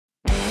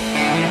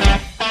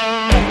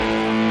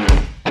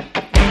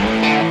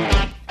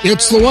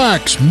It's the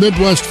Wax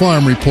Midwest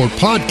Farm Report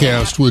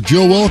podcast with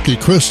Joe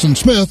Welke, Kristen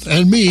Smith,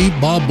 and me,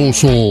 Bob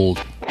Bosold.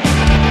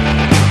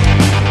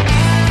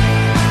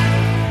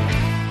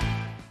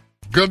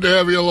 Good to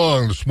have you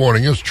along this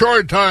morning. It's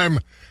chore time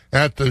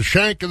at the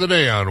Shank of the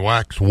Day on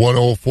Wax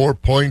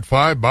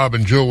 104.5. Bob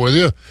and Joe with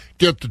you.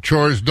 Get the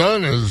chores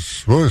done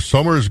as well,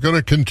 summer is going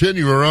to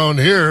continue around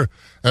here,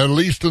 at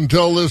least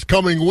until this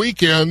coming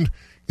weekend.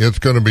 It's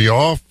going to be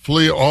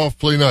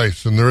awfully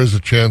nice, and there is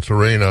a chance of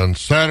rain on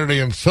Saturday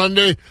and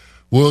Sunday.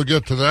 We'll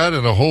get to that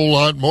and a whole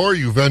lot more.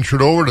 You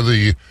ventured over to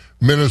the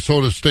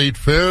Minnesota State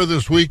Fair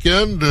this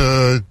weekend.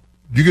 Do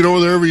you get over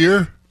there every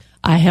year?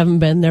 I haven't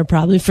been there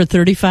probably for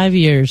 35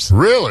 years.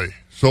 Really?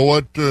 So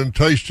what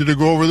enticed you to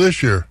go over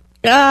this year?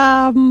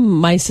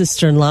 My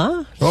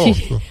sister-in-law.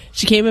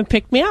 She came and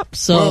picked me up.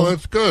 So well,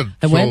 that's good.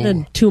 I went,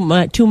 and two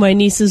of my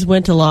nieces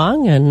went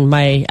along, and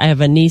I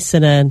have a niece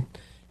and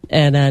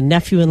a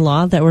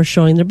nephew-in-law that were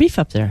showing their beef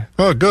up there.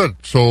 Oh, good.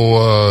 So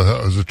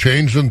has it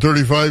changed in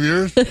 35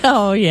 years?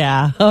 Oh,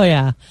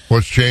 yeah.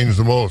 What's changed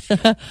the most?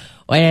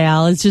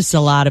 Well, it's just a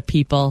lot of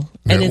people.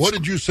 Yeah, and what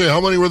did you say? How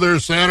many were there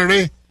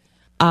Saturday?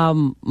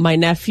 My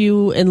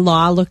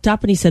nephew-in-law looked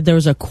up and he said there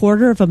was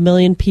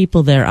 250,000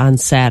 people there on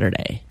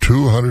Saturday.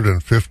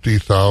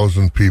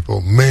 250,000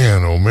 people.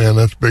 Man, oh man,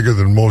 that's bigger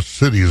than most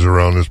cities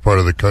around this part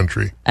of the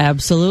country.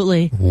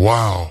 Absolutely.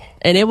 Wow.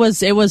 And it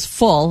was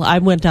full. I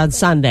went on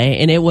Sunday,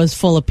 and it was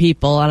full of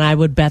people, and I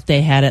would bet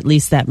they had at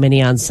least that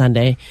many on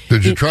Sunday.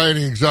 Did you try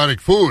any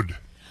exotic food?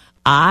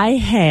 I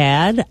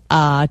had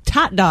a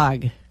tot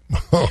dog.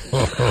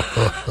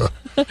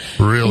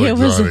 Real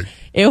exotic.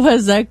 It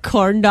was a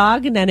corn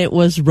dog, and then it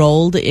was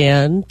rolled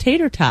in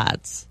tater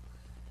tots.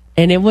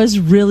 And it was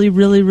really,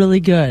 really, really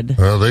good.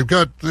 Well,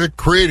 they're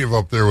creative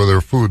up there with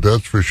their food,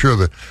 that's for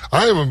sure.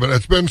 I haven't been.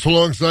 It's been so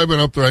long since I've been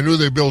up there. I knew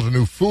they built a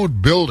new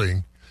food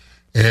building.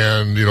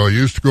 And, you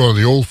used to go to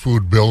the old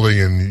food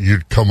building and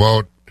you'd come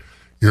out,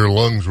 your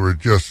lungs were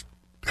just,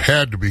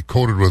 had to be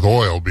coated with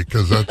oil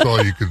because that's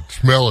all you could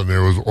smell in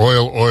there was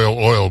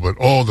oil. But,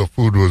 the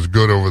food was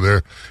good over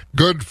there.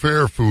 Good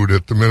fair food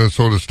at the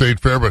Minnesota State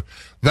Fair. But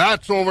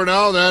that's over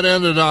now. That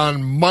ended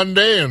on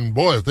Monday. And,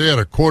 boy, if they had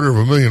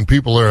 250,000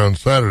 people there on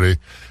Saturday,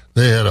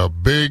 they had a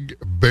big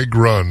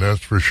run, that's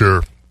for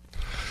sure.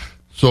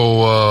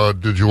 So,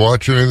 did you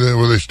watch anything?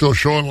 Were they still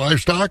showing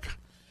livestock?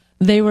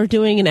 They were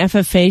doing an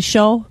FFA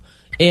show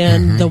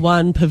in the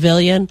one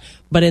pavilion,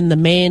 but in the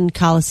main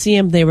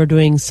Coliseum, they were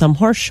doing some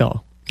horse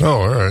show.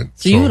 Oh, all right.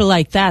 So you would have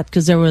liked that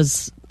because there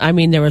was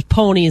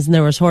ponies and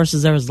there was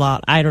horses. There was a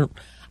lot. I don't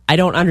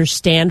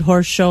understand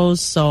horse shows,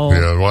 so.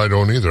 Yeah, well, I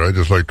don't either. I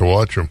just like to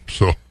watch them.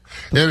 So,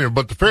 anyway,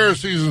 but the fair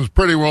season's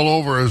pretty well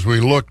over as we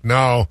look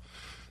now.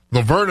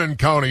 The Vernon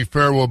County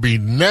Fair will be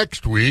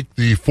next week,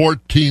 the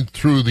 14th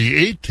through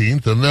the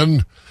 18th, and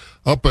then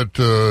up at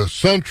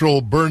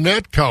Central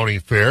Burnett County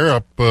Fair,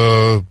 up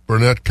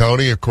Burnett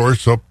County, of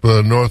course, up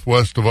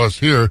northwest of us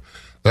here.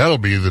 That'll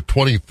be the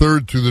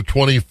 23rd through the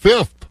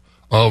 25th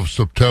of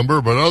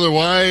September. But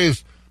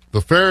otherwise, the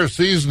fair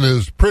season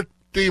is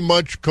pretty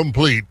much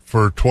complete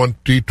for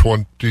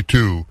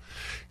 2022.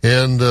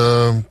 And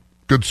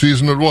good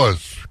season it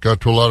was. Got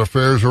to a lot of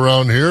fairs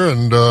around here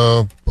and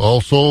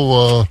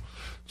also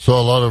saw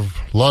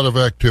a lot of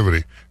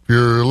activity. If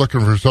you're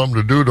looking for something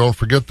to do, don't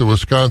forget the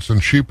Wisconsin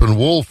Sheep and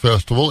Wool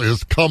Festival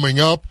is coming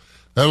up.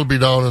 That'll be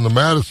down in the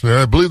Madison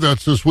area. I believe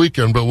that's this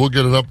weekend, but we'll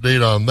get an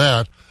update on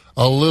that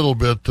a little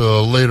bit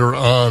later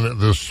on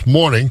this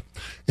morning.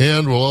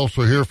 And we'll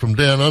also hear from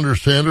Dan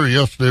Undersander.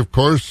 Yesterday, of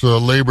course,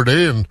 Labor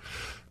Day, and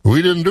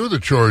we didn't do the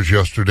chores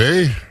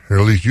yesterday, or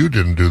at least you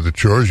didn't do the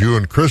chores. You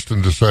and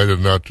Kristen decided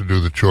not to do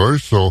the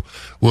chores. So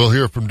we'll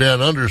hear from Dan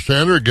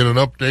Undersander, get an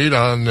update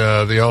on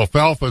the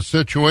alfalfa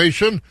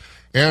situation,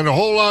 and a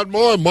whole lot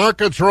more.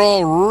 Markets are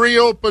all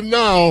reopened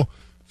now,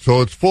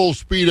 so it's full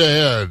speed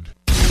ahead.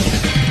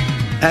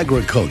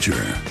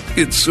 Agriculture.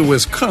 It's a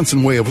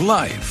Wisconsin way of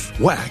life.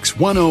 Wax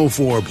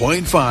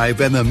 104.5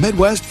 and the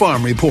Midwest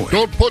Farm Report.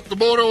 Don't put the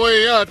boat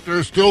away yet.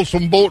 There's still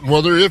some boating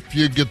weather if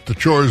you get the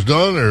chores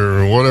done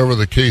or whatever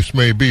the case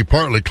may be.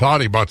 Partly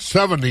cloudy, about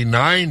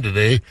 79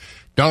 today,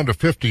 down to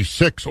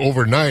 56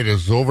 overnight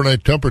as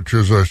overnight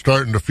temperatures are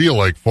starting to feel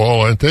like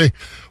fall, aren't they?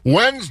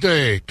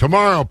 Wednesday,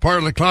 tomorrow,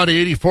 partly cloudy,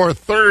 84.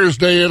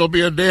 Thursday, it'll be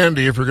a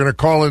dandy. If you're going to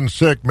call in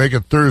sick, make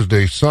it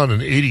Thursday, sun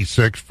and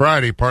 86.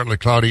 Friday, partly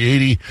cloudy,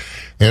 80.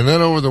 And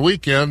then over the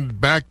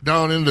weekend, back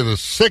down into the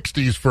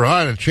 60s for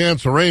high and a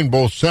chance of rain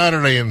both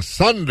Saturday and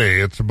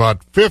Sunday. It's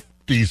about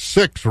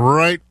 56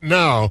 right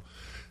now,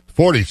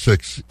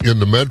 46 in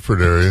the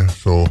Medford area,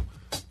 so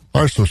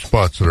are some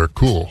spots that are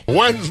cool.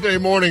 Wednesday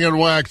morning at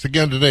Wax,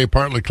 again today,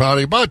 partly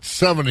cloudy, about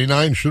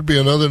 79. Should be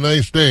another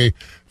nice day.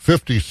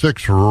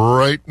 56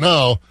 right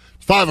now.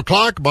 It's 5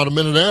 o'clock, about a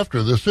minute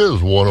after. This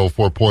is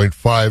 104.5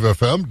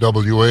 FM,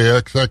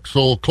 WAXX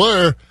Eau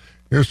Claire.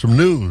 Here's some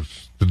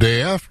news the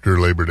day after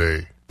Labor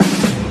Day.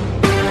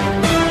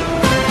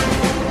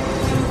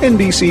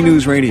 NBC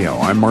News Radio,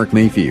 I'm Mark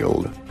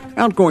Mayfield.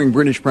 Outgoing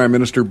British Prime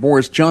Minister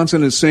Boris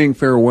Johnson is saying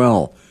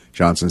farewell.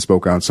 Johnson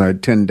spoke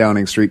outside 10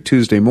 Downing Street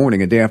Tuesday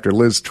morning, a day after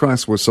Liz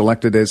Truss was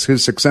selected as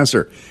his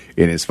successor.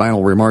 In his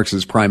final remarks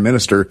as Prime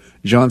Minister,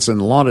 Johnson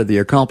lauded the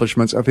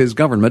accomplishments of his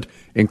government,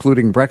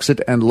 including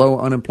Brexit and low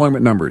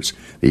unemployment numbers.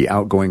 The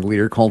outgoing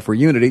leader called for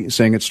unity,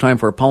 saying it's time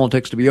for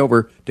politics to be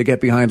over to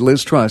get behind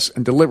Liz Truss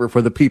and deliver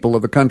for the people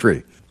of the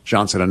country.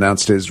 Johnson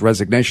announced his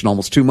resignation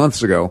almost 2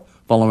 months ago,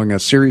 following a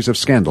series of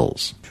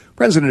scandals.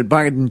 President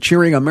Biden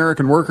cheering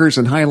American workers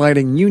and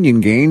highlighting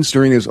union gains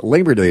during his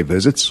Labor Day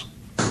visits.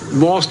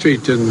 Wall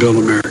Street didn't build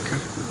America.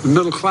 The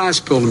middle class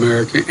built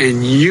America,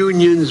 and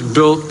unions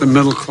built the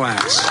middle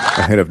class.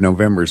 Ahead of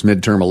November's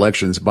midterm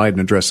elections, Biden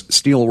addressed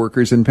steel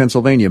workers in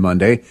Pennsylvania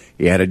Monday.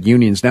 He added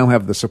unions now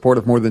have the support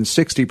of more than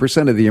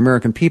 60% of the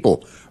American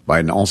people.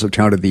 Biden also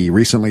touted the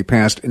recently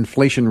passed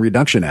Inflation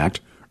Reduction Act.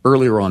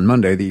 Earlier on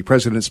Monday, the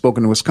president spoke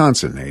in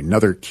Wisconsin,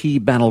 another key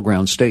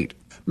battleground state.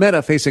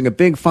 Meta facing a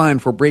big fine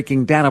for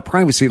breaking data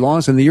privacy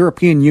laws in the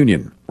European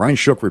Union. Ryan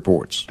Shook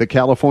reports. The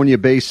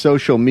California-based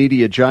social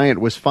media giant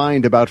was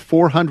fined about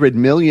 $400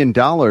 million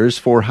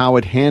for how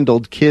it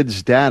handled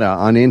kids' data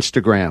on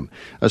Instagram.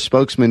 A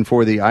spokesman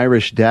for the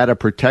Irish Data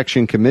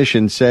Protection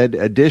Commission said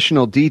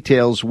additional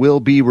details will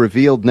be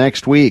revealed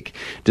next week.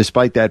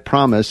 Despite that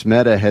promise,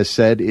 Meta has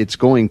said it's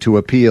going to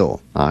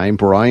appeal. I'm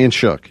Brian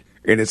Shook.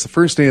 And it's the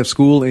first day of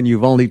school in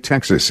Uvalde,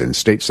 Texas, and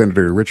State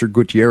Senator Richard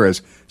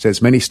Gutierrez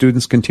says many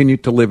students continue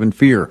to live in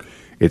fear.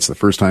 It's the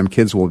first time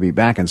kids will be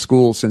back in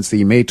school since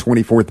the May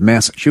 24th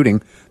mass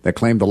shooting that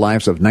claimed the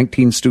lives of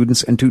 19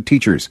 students and 2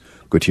 teachers.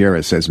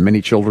 Gutierrez says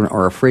many children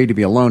are afraid to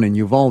be alone, and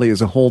Uvalde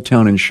is a whole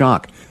town in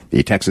shock.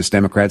 The Texas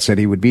Democrat said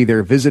he would be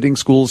there visiting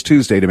schools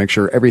Tuesday to make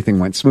sure everything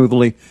went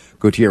smoothly.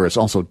 Gutierrez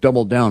also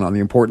doubled down on the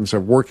importance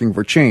of working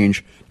for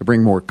change to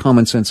bring more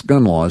common-sense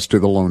gun laws to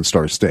the Lone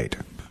Star State.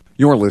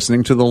 You're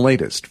listening to the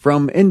latest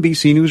from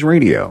NBC News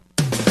Radio.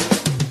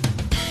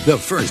 The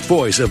first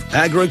voice of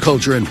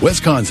agriculture in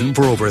Wisconsin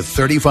for over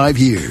 35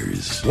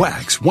 years.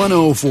 Wax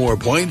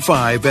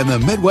 104.5 and the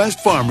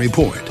Midwest Farm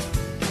Report.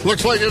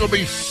 Looks like it'll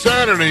be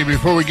Saturday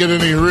before we get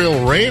any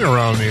real rain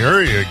around the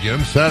area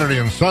again. Saturday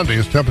and Sunday,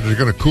 his temperature's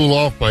going to cool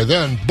off by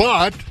then.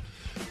 But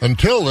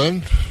until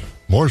then,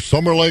 more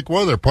summer-like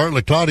weather.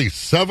 Partly cloudy,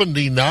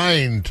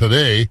 79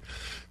 today.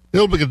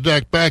 It'll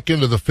get back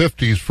into the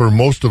 50s for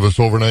most of us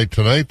overnight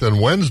tonight. Then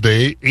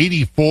Wednesday,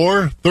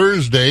 84.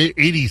 Thursday,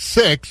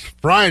 86.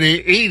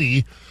 Friday,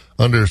 80.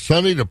 Under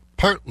sunny to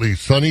partly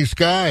sunny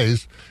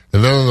skies.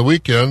 And then on the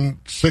weekend,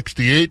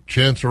 68.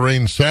 Chance of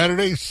rain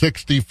Saturday.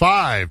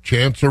 65.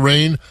 Chance of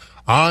rain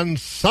on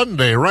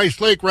Sunday. Rice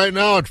Lake right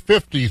now at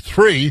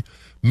 53.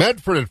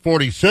 Medford at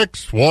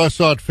 46.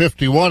 Wausau at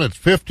 51. It's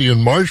 50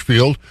 in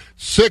Marshfield.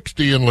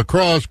 60 in La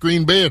Crosse.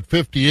 Green Bay at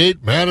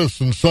 58.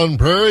 Madison, Sun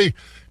Prairie.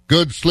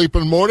 Good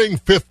sleeping morning,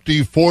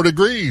 54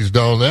 degrees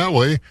down that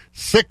way,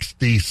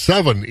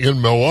 67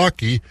 in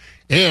Milwaukee,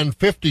 and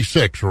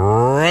 56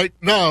 right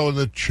now in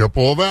the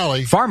Chippewa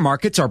Valley. Farm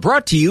markets are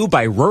brought to you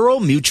by Rural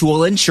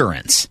Mutual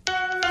Insurance.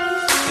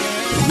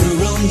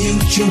 Rural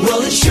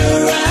Mutual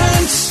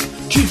Insurance,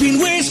 keeping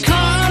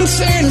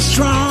Wisconsin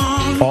strong.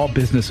 All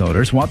business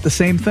owners want the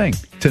same thing,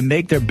 to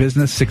make their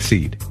business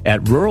succeed.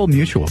 At Rural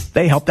Mutual,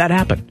 they help that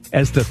happen.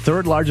 As the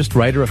 3rd largest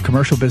writer of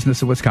commercial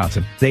business in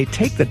Wisconsin, they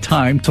take the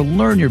time to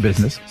learn your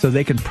business so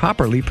they can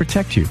properly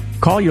protect you.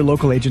 Call your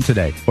local agent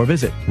today or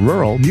visit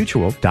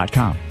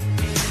ruralmutual.com.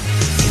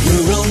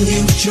 Rural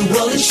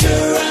Mutual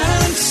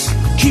Insurance,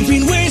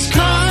 keeping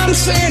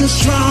Wisconsin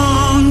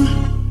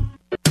strong.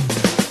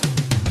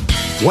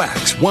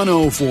 Wax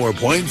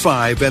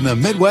 104.5 and the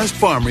Midwest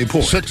Farm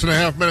Report.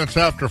 6.5 minutes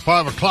after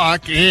 5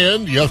 o'clock,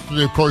 and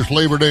yesterday, of course,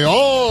 Labor Day,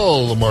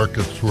 all the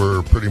markets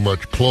were pretty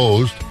much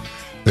closed.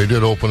 They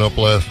did open up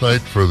last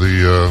night for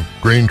the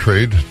grain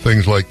trade,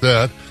 things like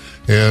that.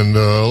 And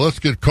let's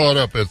get caught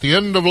up. At the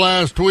end of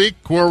last week,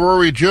 where were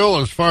we, Jill?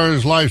 As far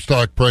as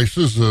livestock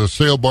prices,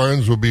 sale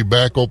barns will be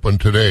back open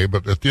today,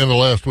 but at the end of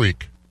last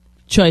week.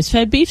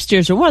 Choice-fed beef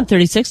steers are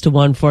 136 to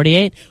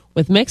 148,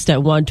 with mixed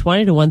at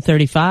 120 to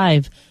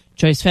 135.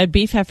 Choice-fed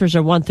beef heifers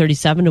are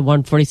 137 to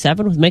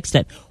 147, with mixed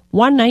at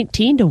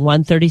 119 to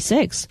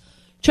 136.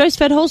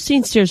 Choice-fed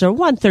Holstein steers are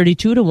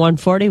 132 to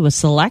 140, with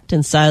select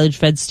and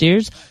silage-fed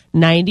steers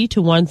 90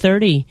 to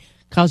 130.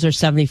 Cows are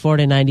 74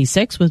 to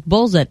 96, with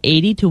bulls at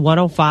 80 to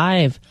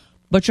 105.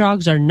 Butcher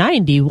hogs are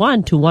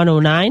 91 to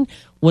 109,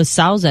 with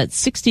sows at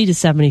 60 to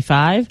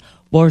 75.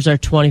 Boars are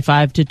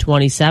 25 to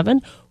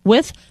 27,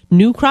 with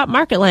new crop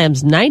market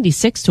lambs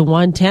 96 to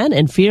 110,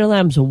 and feeder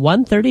lambs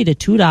 130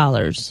 to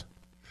 $2.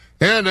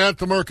 And at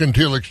the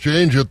Mercantile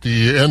Exchange at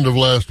the end of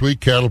last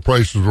week, cattle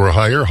prices were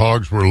higher,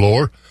 hogs were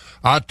lower.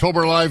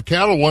 October live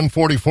cattle,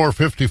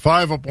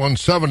 144.55 up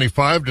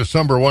 175.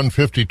 December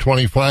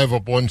 150.25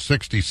 up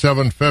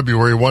 167.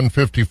 February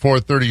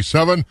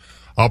 154.37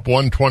 up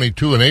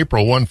 122. In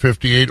April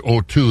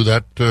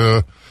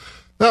 158.02.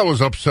 That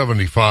was up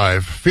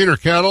 75. Feeder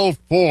cattle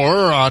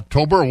for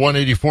October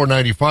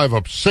 184.95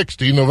 up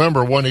 60.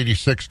 November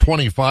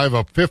 186.25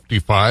 up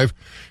 55.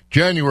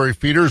 January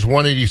feeders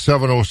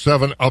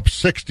 187.07 up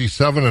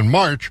 67. In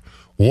March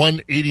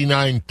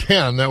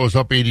 $189.10. That was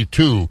up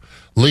 82.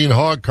 Lean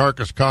hog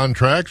carcass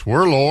contracts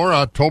were lower.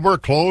 October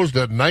closed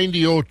at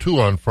 90.02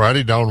 on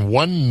Friday, down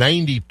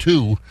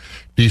 192.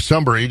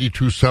 December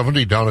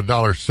 82.70, down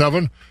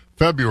 $1.07.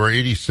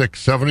 February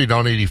 86.70,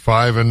 down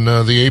 85, and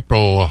the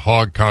April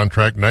hog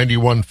contract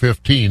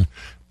 91.15,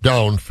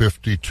 down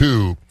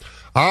 52.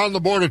 On the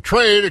Board of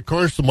Trade, of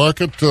course, the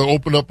market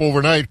opened up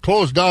overnight,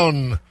 closed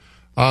down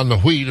on the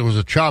wheat. It was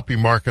a choppy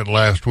market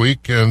last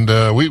week, and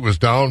wheat was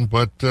down,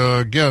 but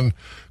again,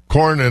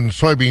 corn and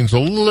soybeans a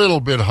little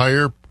bit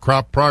higher.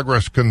 Crop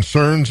progress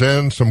concerns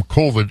and some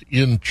COVID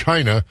in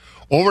China.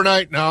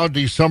 Overnight now,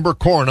 December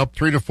corn up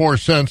 3 to 4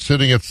 cents,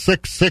 sitting at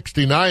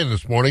 $6.69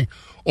 this morning.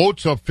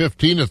 Oats up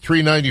 15 at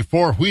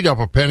 $3.94. Wheat up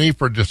a penny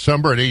for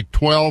December at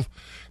 $8.12,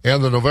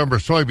 and the November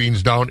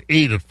soybeans down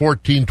 8 at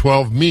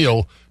 $14.12.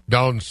 Meal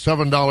down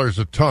 $7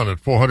 a ton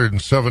at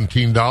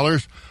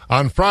 $417.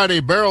 On Friday,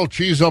 barrel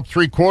cheese up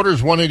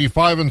 3/4,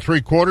 185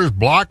 3/4.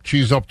 Block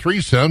cheese up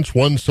 3 cents,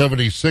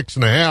 176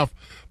 1/2.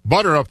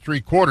 Butter up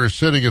 3/4,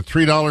 sitting at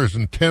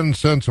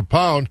 $3.10 a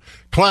pound.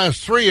 Class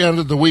 3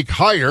 ended the week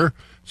higher.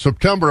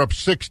 September up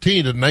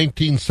 16 at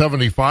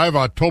 $19.75.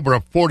 October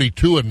up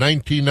 42 at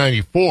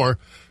 $19.94.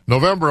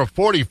 November up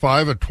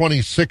 45 at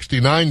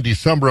 $20.69.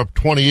 December up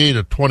 28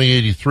 at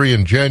 $20.83.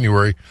 And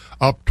January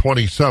up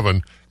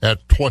 27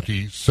 at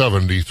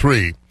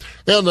 $20.73.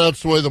 And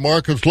that's the way the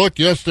markets look.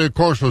 Yesterday, of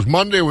course, was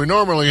Monday. We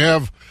normally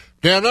have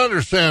Dan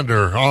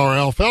Undersander, our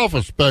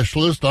alfalfa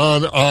specialist,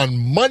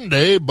 on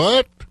Monday,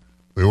 but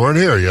we weren't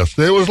here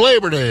yesterday. It was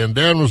Labor Day, and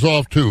Dan was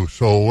off too.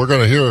 So we're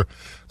going to hear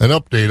an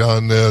update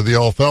on the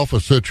alfalfa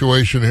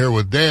situation here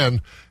with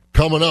Dan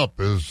coming up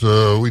as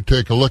we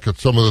take a look at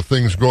some of the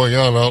things going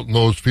on out in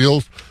those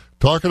fields.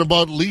 Talking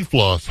about leaf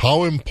loss.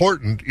 How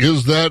important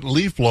is that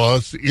leaf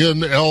loss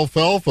in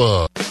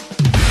alfalfa?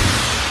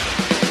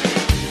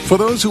 For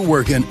those who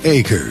work in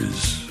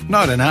acres,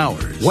 not in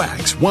hours,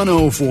 Wax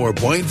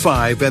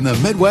 104.5 and the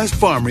Midwest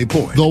Farm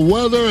Report. The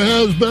weather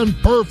has been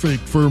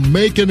perfect for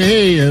making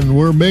hay, and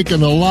we're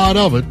making a lot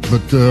of it,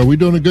 but we're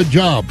doing a good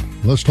job.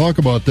 Let's talk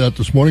about that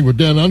this morning with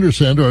Dan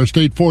Undersander, our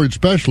state forage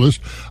specialist,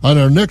 on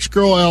our Next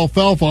Grow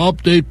Alfalfa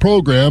Update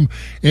program.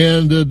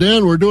 And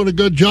Dan, we're doing a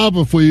good job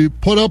if we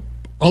put up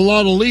a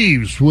lot of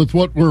leaves with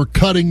what we're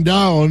cutting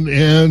down,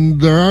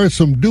 and there are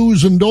some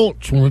do's and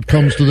don'ts when it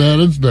comes to that,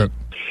 isn't it?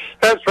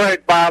 That's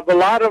right, Bob. A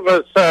lot of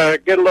us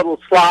get a little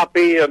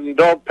sloppy and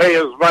don't pay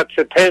as much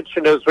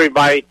attention as we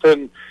might,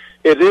 and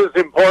it is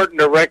important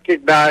to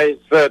recognize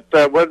that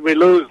when we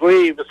lose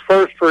leaves,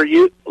 first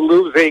we're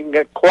losing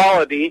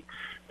quality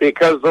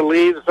because the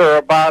leaves are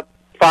about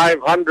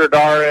 500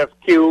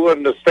 RFQ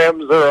and the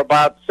stems are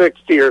about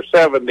 60 or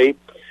 70.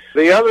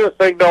 The other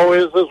thing, though,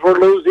 is we're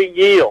losing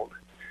yield.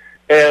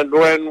 And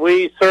when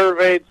we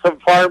surveyed some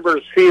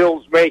farmers'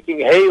 fields making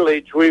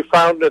haylage, we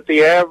found that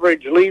the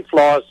average leaf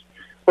loss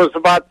was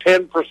about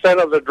 10%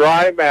 of the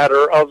dry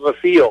matter of the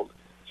field.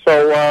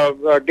 So,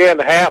 again,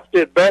 half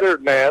did better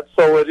than that,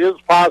 so it is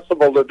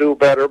possible to do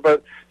better.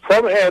 But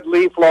some had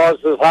leaf loss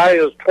as high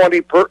as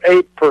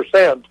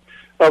 28%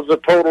 of the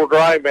total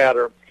dry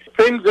matter.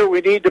 Things that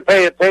we need to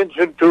pay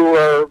attention to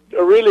are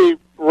really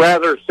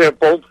rather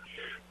simple.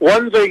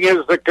 One thing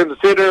is to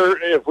consider,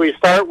 if we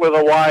start with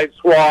a wide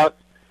swath,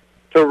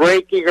 to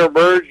raking or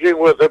merging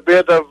with a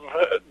bit of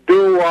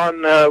dew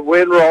on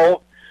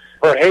windrow.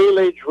 For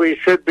haylage, we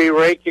should be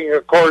raking,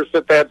 of course,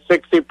 at that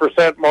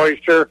 60%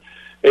 moisture.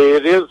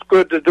 It is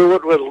good to do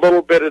it with a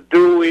little bit of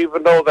dew,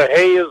 even though the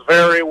hay is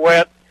very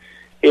wet.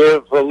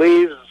 If the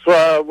leaves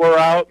were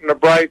out in the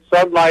bright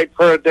sunlight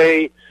for a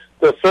day,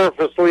 the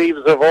surface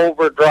leaves have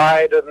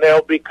over-dried and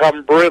they'll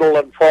become brittle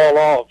and fall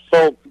off.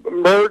 So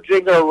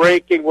merging or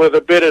raking with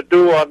a bit of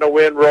dew on the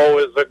windrow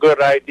is a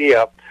good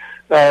idea.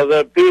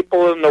 The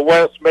people in the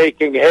West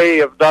making hay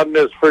have done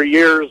this for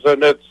years,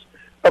 and it's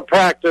a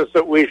practice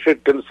that we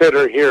should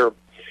consider here.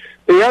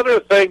 The other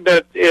thing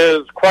that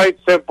is quite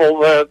simple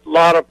that a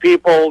lot of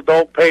people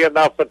don't pay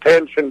enough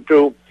attention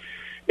to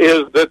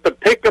is that the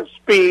pickup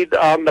speed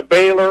on the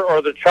baler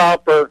or the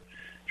chopper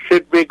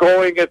should be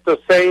going at the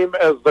same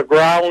as the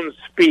ground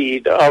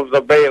speed of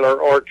the baler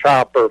or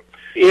chopper.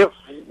 If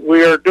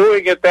we are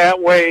doing it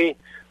that way,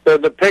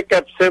 then the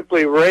pickup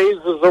simply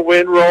raises the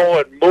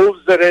windrow and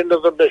moves it into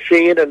the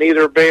machine and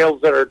either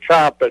bales it or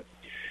chop it.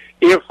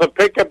 If the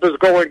pickup is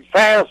going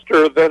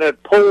faster, then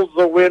it pulls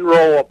the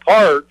windrow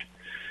apart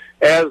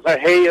as the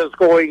hay is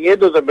going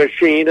into the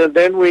machine, and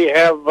then we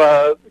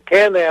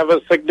can have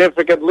a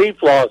significant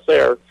leaf loss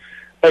there.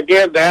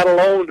 Again, that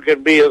alone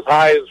can be as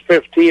high as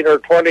 15 or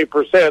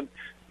 20%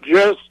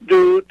 just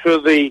due to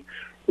the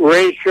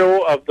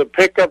ratio of the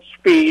pickup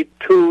speed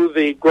to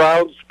the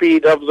ground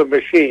speed of the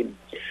machine.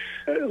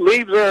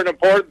 Leaves are an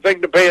important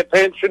thing to pay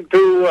attention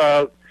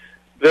to.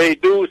 They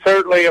do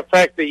certainly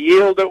affect the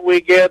yield that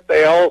we get.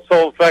 They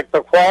also affect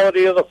the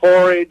quality of the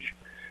forage.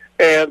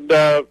 And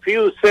a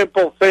few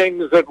simple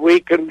things that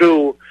we can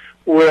do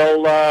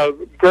will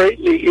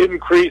greatly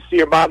increase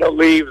the amount of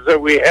leaves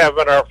that we have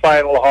in our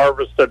final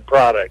harvested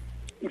product.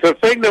 The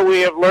thing that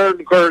we have learned,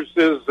 of course,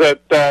 is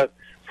that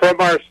from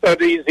our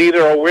studies,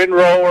 either a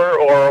windrower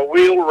or a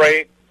wheel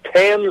rake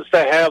tends to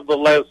have the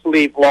less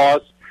leaf loss.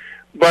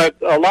 But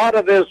a lot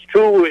of this,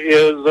 too,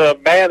 is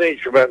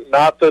management,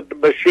 not the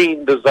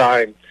machine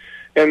design.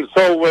 And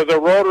so with a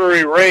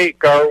rotary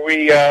rake, are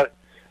we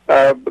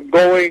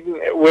going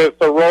with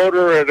the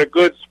rotor at a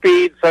good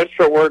speed such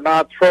that we're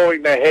not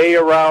throwing the hay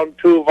around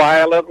too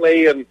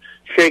violently and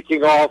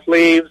shaking off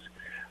leaves?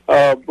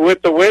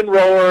 With the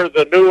windrower,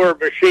 the newer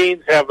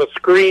machines have a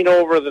screen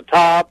over the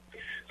top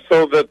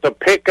so that the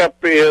pickup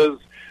is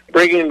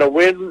bringing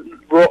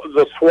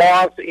the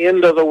swath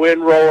into the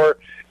windrower,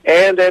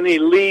 and any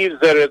leaves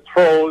that it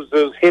throws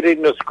is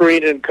hitting the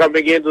screen and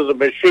coming into the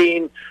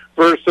machine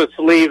versus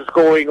leaves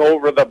going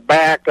over the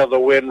back of the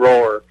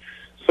windrower.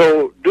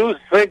 So do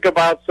think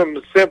about some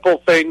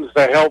simple things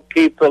to help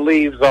keep the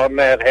leaves on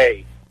that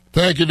hay.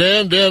 Thank you,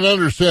 Dan. Dan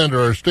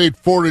Undersander, our state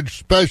forage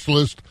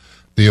specialist,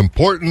 the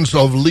importance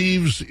of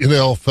leaves in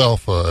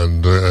alfalfa.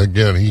 And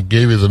again, he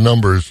gave you the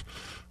numbers,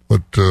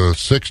 but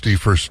 60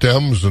 for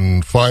stems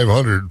and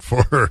 500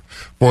 for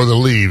the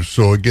leaves.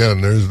 So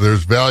again,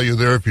 there's value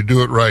there if you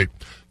do it right.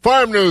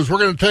 Farm news, we're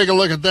going to take a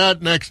look at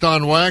that next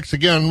on Wax.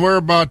 Again, we're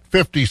about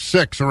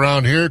 56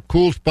 around here.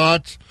 Cool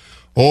spots.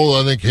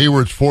 I think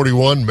Hayward's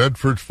 41,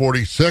 Medford's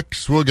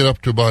 46. We'll get up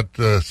to about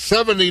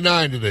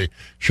 79 today.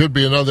 Should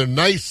be another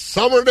nice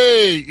summer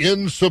day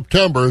in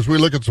September as we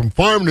look at some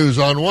farm news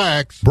on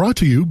Wax. Brought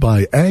to you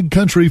by Ag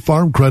Country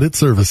Farm Credit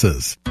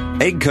Services.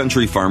 Ag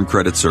Country Farm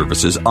Credit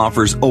Services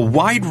offers a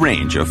wide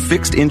range of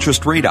fixed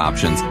interest rate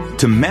options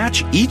to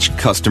match each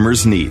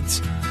customer's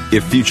needs.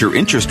 If future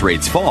interest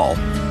rates fall,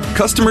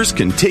 customers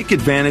can take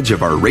advantage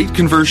of our rate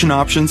conversion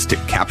options to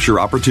capture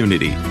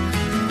opportunity.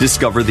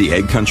 Discover the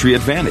Ag Country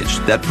Advantage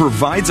that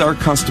provides our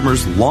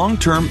customers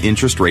long-term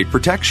interest rate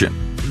protection.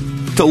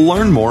 To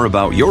learn more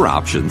about your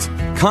options,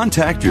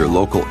 contact your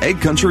local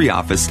Ag Country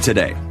office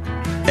today.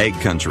 Ag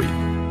Country.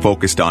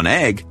 Focused on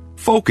ag,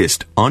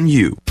 focused on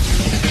you.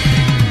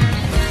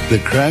 The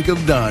crack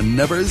of dawn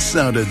never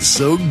sounded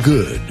so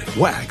good.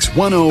 Wax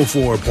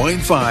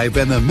 104.5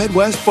 and the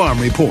Midwest Farm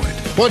Report.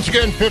 Once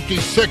again,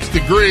 56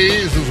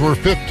 degrees as we're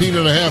 15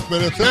 and a half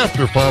minutes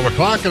after 5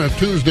 o'clock on a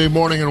Tuesday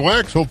morning in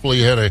Wax. Hopefully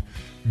you had a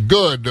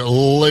good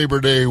Labor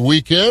Day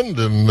weekend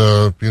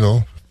and,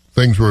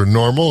 things were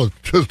normal. It's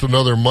just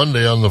another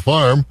Monday on the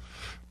farm.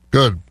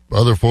 Good.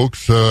 Other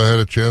folks had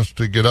a chance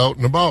to get out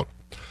and about.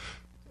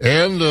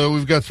 And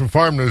we've got some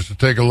farm news to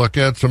take a look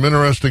at. Some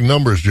interesting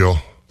numbers, Jill.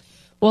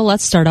 Well,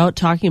 let's start out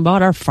talking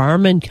about our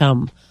farm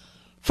income.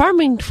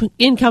 Farming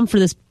income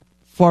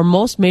for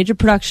most major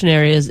production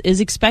areas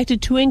is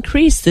expected to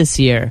increase this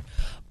year.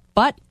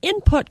 But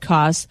input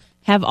costs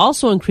have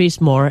also increased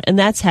more, and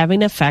that's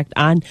having an effect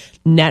on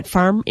net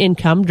farm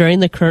income during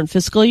the current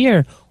fiscal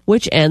year,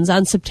 which ends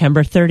on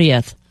September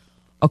 30th.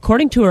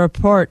 According to a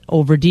report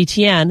over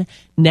DTN,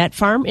 net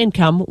farm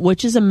income,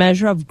 which is a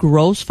measure of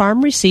gross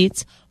farm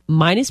receipts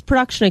minus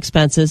production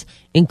expenses,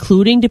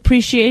 including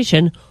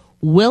depreciation,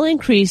 will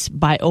increase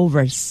by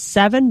over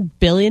 $7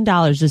 billion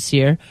this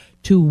year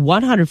to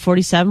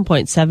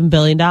 $147.7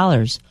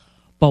 billion.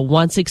 But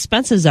once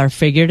expenses are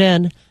figured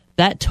in,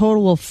 that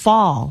total will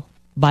fall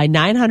by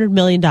 $900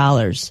 million.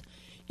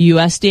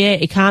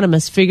 USDA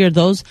economists figure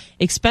those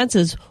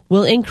expenses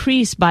will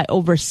increase by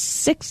over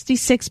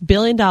 $66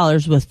 billion,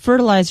 with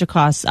fertilizer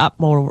costs up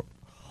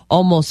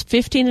almost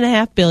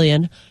 $15.5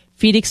 billion.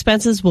 Feed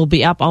expenses will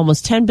be up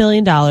almost $10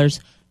 billion.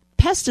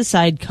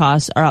 Pesticide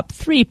costs are up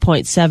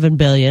 $3.7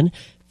 billion.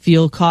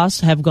 Fuel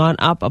costs have gone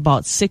up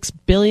about $6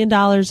 billion.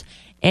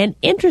 And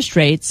interest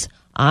rates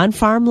on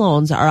farm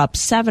loans are up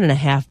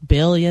 $7.5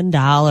 billion.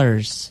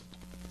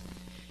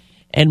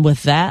 And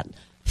with that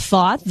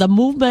thought, the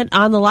movement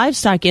on the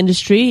livestock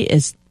industry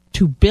is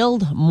to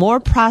build more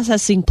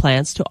processing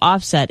plants to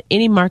offset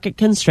any market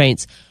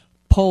constraints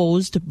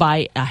posed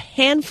by a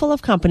handful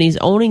of companies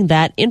owning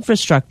that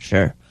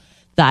infrastructure.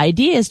 The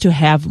idea is to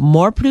have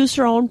more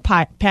producer-owned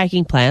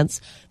packing plants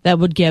that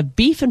would give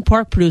beef and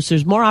pork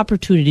producers more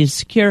opportunity to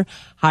secure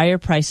higher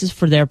prices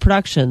for their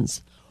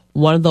productions.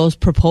 One of those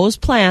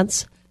proposed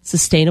plants,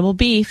 Sustainable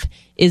Beef,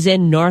 is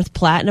in North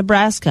Platte,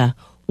 Nebraska,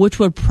 which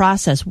would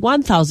process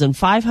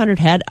 1,500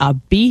 head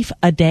of beef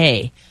a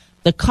day.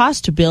 The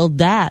cost to build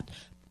that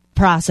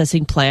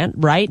processing plant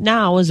right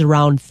now is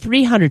around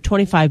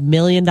 $325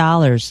 million.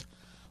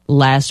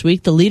 Last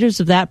week, the leaders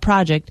of that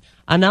project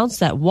announced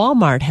that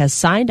Walmart has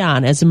signed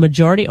on as a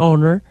minority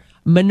owner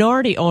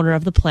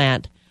of the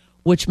plant,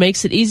 which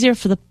makes it easier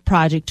for the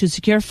project to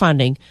secure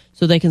funding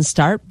so they can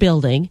start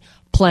building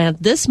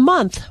plant this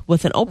month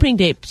with an opening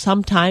date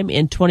sometime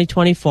in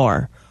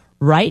 2024.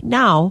 Right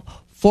now,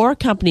 4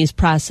 companies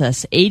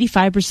process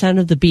 85%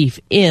 of the beef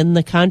in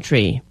the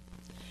country.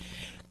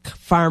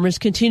 Farmers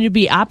continue to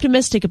be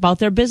optimistic about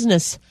their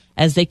business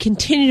as they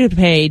continue to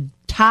pay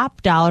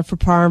top dollar for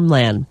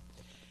farmland.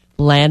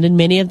 Land in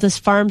many of the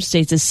farm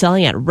states is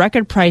selling at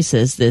record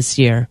prices this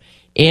year.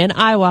 In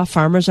Iowa,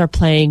 farmers are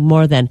paying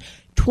more than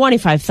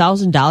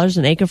 $25,000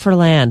 an acre for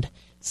land.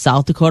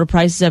 South Dakota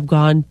prices have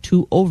gone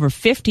to over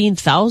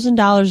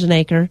 $15,000 an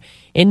acre.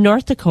 In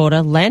North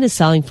Dakota, land is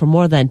selling for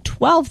more than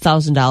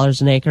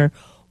 $12,000 an acre,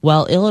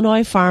 while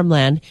Illinois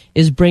farmland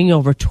is bringing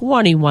over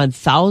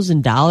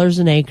 $21,000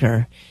 an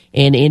acre.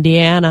 In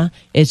Indiana,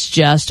 it's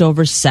just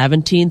over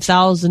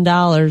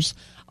 $17,000.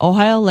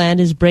 Ohio land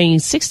is bringing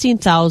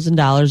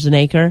 $16,000 an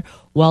acre,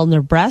 while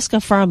Nebraska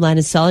farmland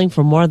is selling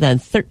for more than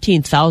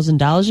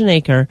 $13,000 an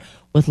acre,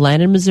 with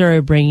land in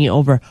Missouri bringing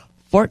over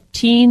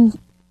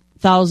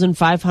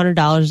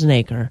 $14,500 an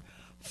acre.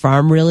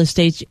 Farm real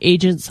estate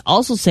agents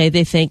also say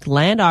they think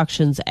land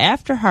auctions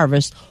after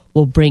harvest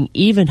will bring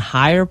even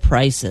higher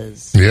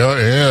prices.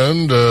 Yeah,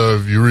 and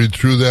if you read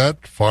through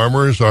that,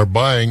 farmers are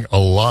buying a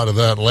lot of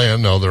that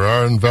land. Now, there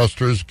are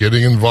investors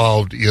getting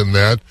involved in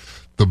that,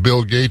 the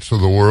Bill Gates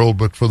of the world,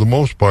 but for the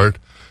most part,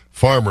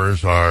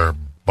 farmers are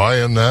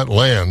buying that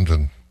land.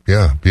 And,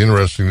 yeah, be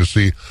interesting to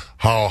see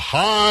how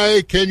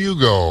high can you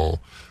go.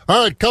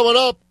 All right, coming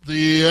up,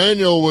 the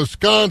annual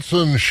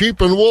Wisconsin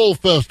Sheep and Wool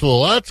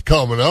Festival. That's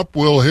coming up.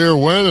 We'll hear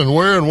when and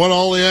where and what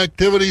all the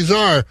activities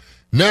are.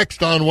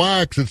 Next on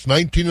Wax, it's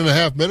 19 and a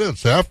half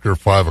minutes after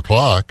 5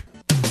 o'clock.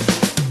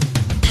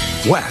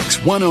 Wax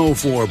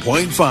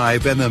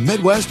 104.5 and the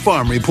Midwest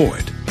Farm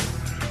Report.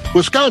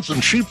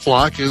 Wisconsin sheep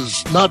flock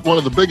is not one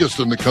of the biggest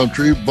in the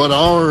country, but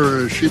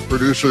our sheep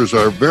producers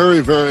are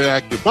very, very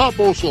active. Bob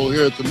Boesel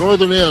here at the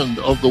northern end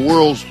of the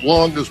world's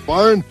longest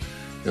barn.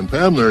 And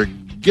Pam, they're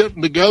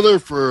getting together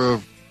for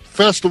a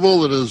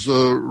festival that is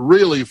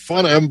really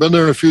fun. I haven't been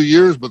there in a few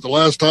years, but the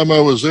last time I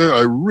was there,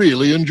 I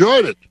really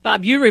enjoyed it.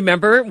 Bob, you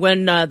remember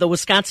when the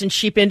Wisconsin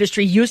sheep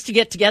industry used to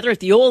get together at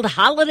the old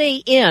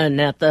Holiday Inn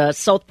at the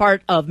south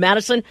part of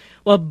Madison?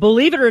 Well,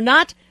 believe it or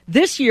not,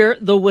 this year,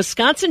 the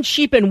Wisconsin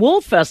Sheep and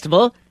Wool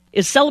Festival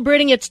is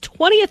celebrating its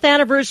 20th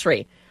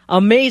anniversary.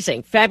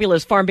 Amazing,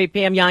 fabulous Farm Babe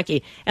Pam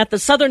Yankee at the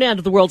southern end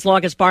of the world's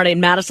longest barn in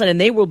Madison, and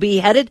they will be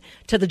headed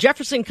to the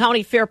Jefferson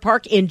County Fair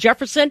Park in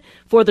Jefferson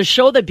for the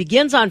show that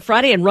begins on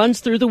Friday and runs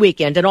through the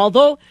weekend. And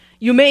although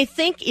you may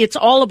think it's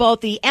all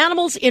about the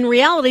animals, in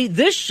reality,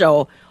 this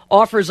show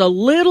offers a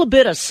little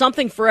bit of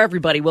something for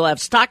everybody. We'll have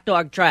stock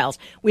dog trials.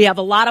 We have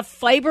a lot of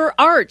fiber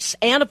arts.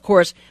 And, of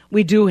course,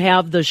 we do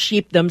have the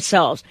sheep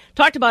themselves.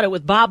 Talked about it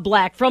with Bob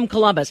Black from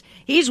Columbus.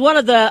 He's one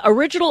of the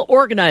original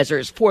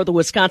organizers for the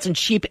Wisconsin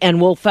Sheep and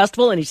Wool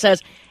Festival. And he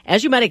says,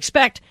 as you might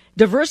expect,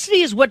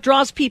 diversity is what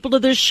draws people to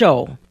this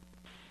show.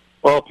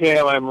 Well,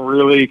 Pam, I'm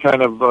really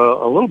kind of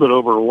a little bit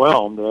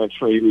overwhelmed,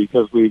 actually,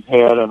 because we've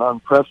had an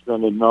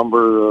unprecedented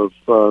number of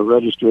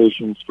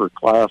registrations for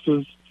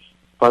classes,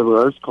 fiber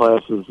arts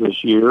classes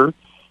this year,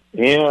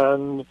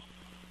 and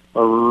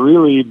a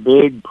really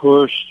big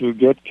push to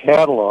get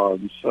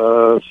catalogs.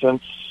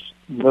 Since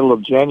middle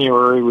of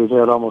January, we've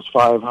had almost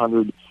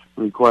 500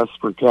 requests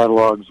for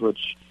catalogs,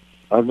 which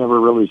I've never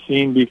really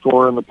seen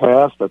before in the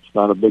past. That's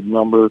not a big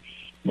number,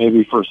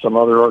 maybe for some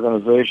other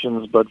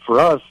organizations, but for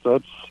us,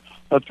 that's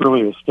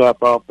really a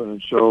step up, and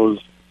it shows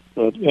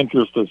that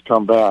interest has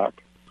come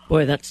back.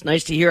 Boy, that's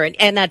nice to hear.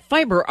 And that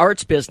fiber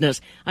arts business,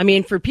 I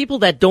mean, for people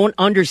that don't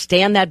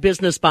understand that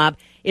business, Bob,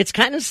 it's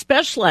kind of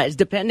specialized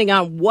depending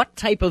on what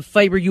type of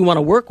fiber you want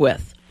to work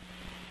with.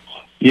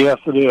 Yes,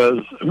 it is.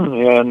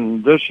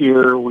 And this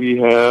year we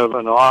have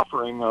an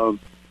offering of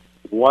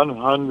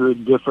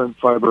 100 different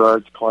fiber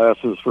arts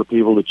classes for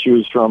people to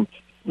choose from,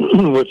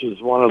 which is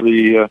one of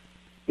the,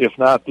 if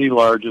not the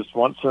largest,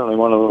 certainly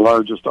one of the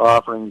largest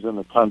offerings in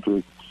the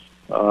country.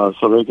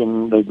 So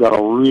they've got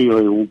a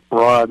really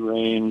broad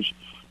range.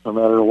 No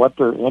matter what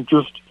their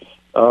interest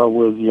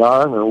with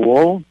yarn or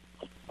wool,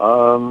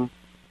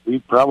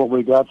 we've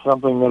probably got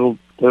something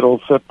that'll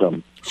fit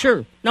them.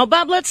 Sure. Now,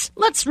 Bob,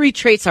 let's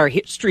retrace our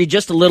history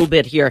just a little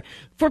bit here.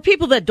 For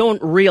people that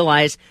don't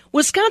realize,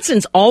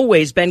 Wisconsin's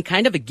always been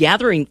kind of a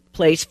gathering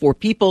place for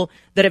people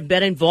that have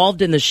been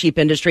involved in the sheep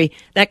industry.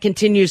 That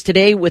continues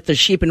today with the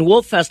Sheep and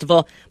Wool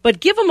Festival.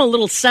 But give them a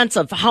little sense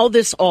of how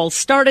this all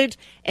started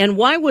and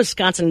why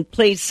Wisconsin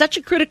plays such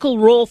a critical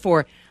role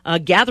for a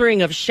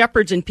gathering of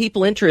shepherds and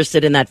people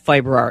interested in that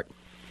fiber art.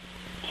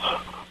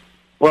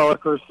 Well,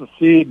 of course, the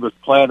seed was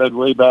planted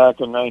way back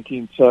in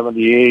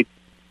 1978,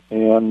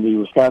 and the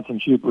Wisconsin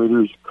Sheep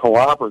Breeders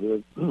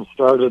Cooperative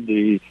started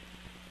the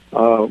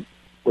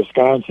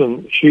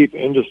Wisconsin Sheep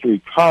Industry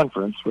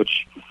Conference,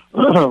 which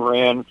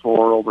ran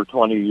for over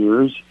 20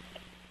 years.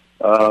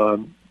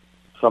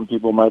 Some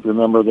people might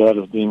remember that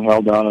as being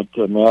held down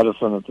at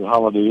Madison at the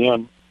Holiday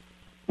Inn.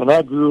 And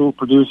that grew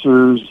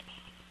producers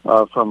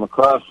from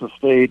across the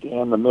state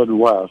and the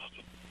Midwest.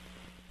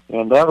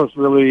 And that was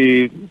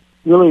really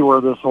where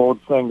this whole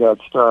thing got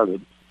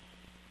started.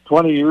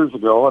 20 years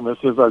ago, and this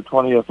is our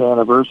 20th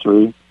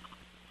anniversary,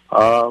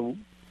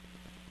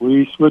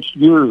 we switched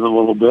gears a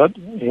little bit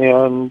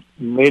and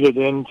made it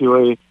into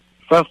a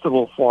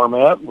festival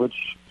format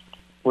which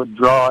would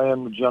draw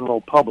in the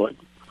general public.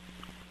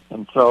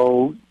 And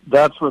so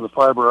that's where the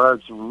fiber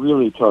arts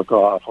really took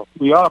off.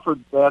 We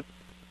offered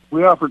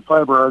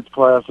fiber arts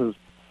classes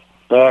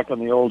back in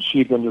the old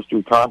sheep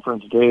industry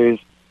conference days,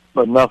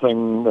 but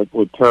nothing that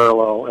would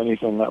parallel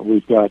anything that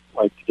we've got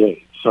like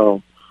today.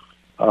 So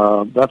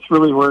that's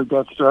really where it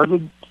got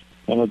started,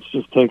 and it's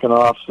just taken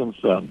off since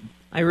then.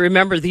 I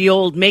remember the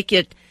old make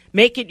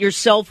it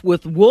yourself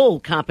with wool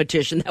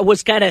competition. That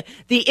was kind of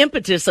the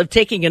impetus of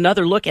taking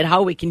another look at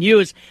how we can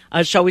use,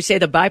 shall we say,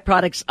 the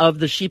byproducts of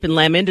the sheep and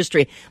lamb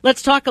industry.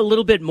 Let's talk a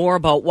little bit more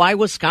about why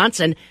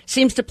Wisconsin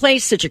seems to play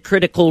such a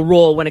critical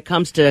role when it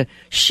comes to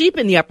sheep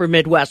in the upper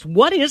Midwest.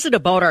 What is it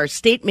about our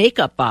state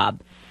makeup,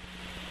 Bob?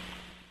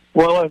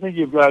 Well, I think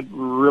you've got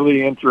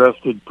really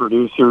interested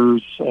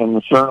producers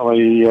and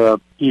certainly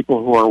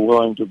people who are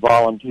willing to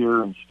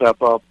volunteer and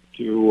step up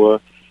to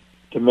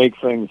make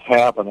things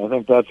happen. I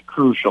think that's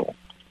crucial.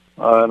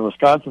 And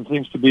Wisconsin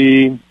seems to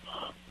be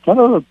kind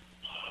of a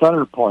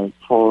center point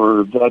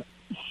for that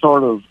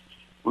sort of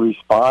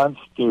response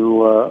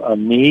to a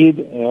need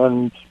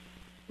and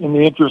in the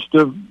interest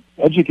of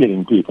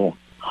educating people.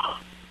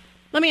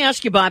 Let me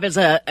ask you, Bob, as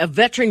a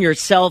veteran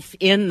yourself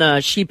in the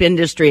sheep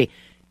industry,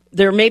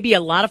 there may be a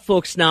lot of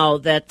folks now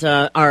that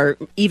are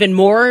even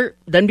more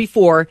than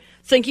before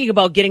thinking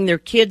about getting their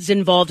kids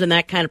involved in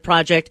that kind of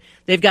project.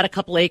 They've got a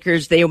couple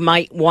acres. They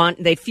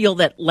feel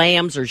that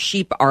lambs or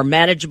sheep are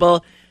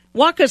manageable.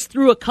 Walk us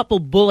through a couple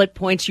bullet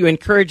points you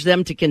encourage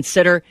them to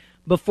consider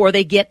before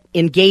they get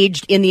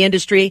engaged in the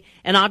industry.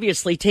 And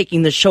obviously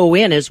taking the show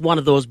in is one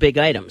of those big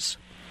items.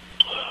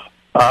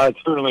 It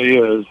certainly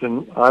is.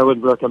 And I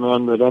would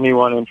recommend that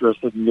anyone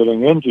interested in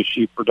getting into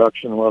sheep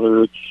production,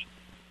 whether it's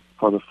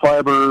for the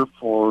fiber,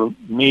 for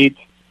meat,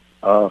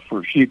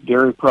 for sheep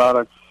dairy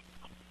products,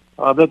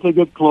 that they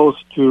get close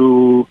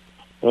to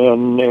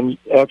and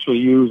actually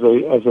use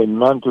as a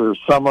mentor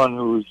someone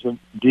who's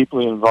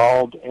deeply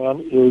involved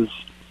and is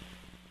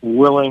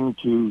willing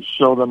to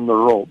show them the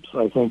ropes.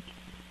 I think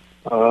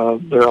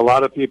there are a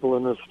lot of people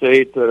in the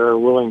state that are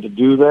willing to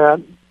do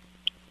that,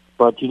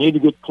 but you need to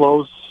get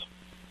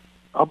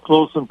up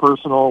close and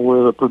personal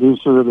with a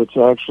producer that's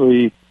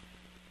actually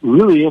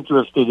really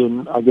interested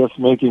in, I guess,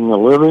 making a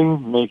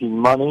living, making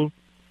money,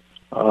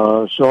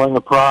 showing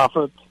a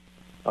profit.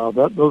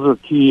 Those are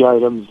key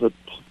items that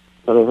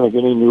I think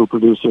any new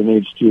producer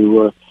needs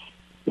to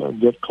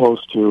get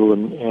close to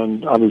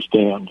and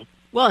understand.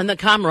 Well, and the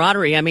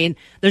camaraderie. I mean,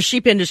 the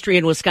sheep industry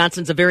in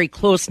Wisconsin's a very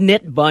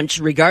close-knit bunch,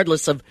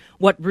 regardless of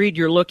what breed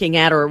you're looking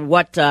at or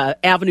what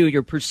avenue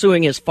you're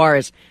pursuing as far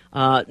as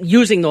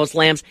using those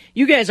lambs.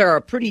 You guys are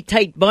a pretty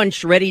tight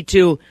bunch, ready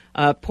to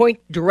point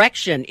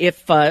direction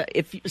if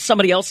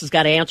somebody else has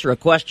got to answer a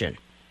question.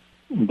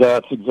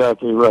 That's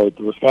exactly right.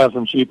 The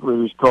Wisconsin Sheep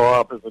Breeders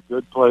Co-op is a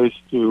good place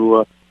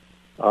to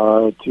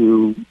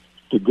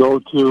go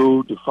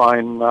to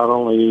find not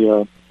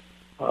only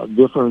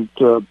different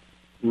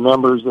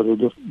members that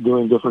are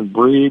doing different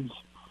breeds,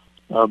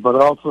 but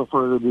also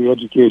for the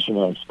education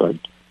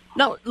aspect.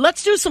 Now,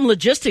 let's do some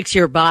logistics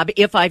here, Bob.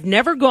 If I've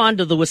never gone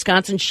to the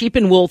Wisconsin Sheep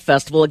and Wool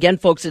Festival, again,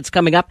 folks, it's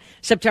coming up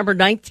September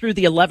 9th through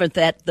the 11th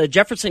at the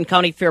Jefferson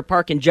County Fair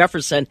Park in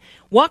Jefferson.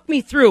 Walk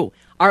me through.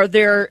 Are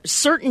there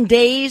certain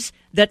days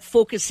that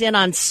focus in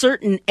on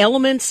certain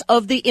elements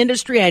of the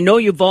industry? I know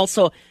you've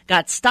also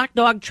got stock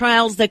dog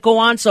trials that go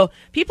on, so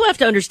people have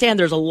to understand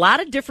there's a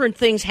lot of different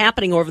things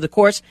happening over the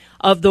course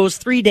of those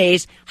 3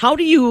 days. How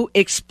do you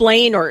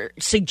explain or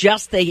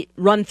suggest they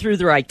run through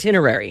their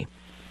itinerary?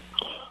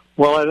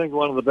 Well, I think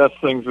one of the best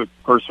things, of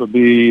course, would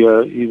be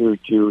either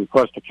to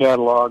request a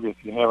catalog if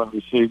you haven't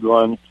received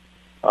one,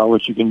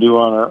 which you can do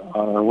on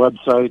our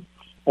website,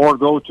 or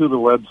go to the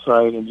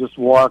website and just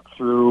walk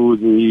through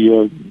we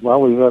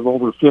have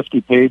over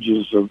 50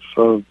 pages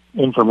of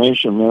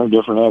information there,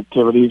 different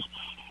activities.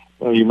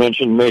 You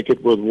mentioned Make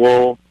It With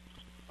Wool.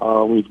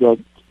 We've got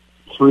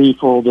 3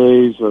 full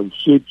days of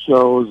sheep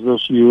shows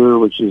this year,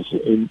 which is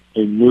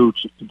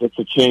that's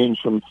a change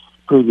from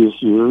previous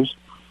years.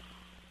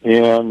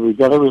 And we've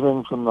got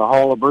everything from the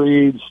Hall of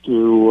Breeds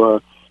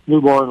to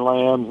newborn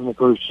lambs and, of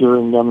course,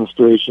 shearing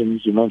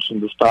demonstrations. You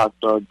mentioned the stock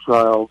dog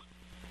trials.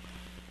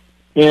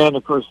 And,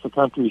 of course, the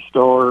country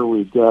store.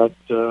 We've got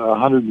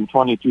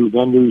 122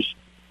 vendors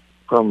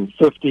from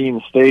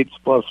 15 states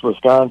plus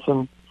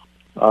Wisconsin.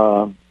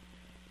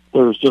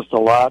 There's just a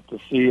lot to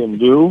see and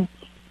do.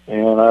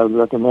 And I would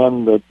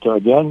recommend that,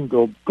 again,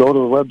 go to the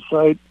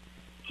website,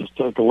 just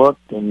take a look,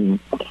 and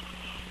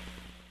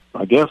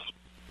I guess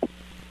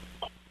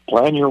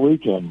plan your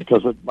weekend,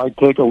 because it might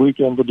take a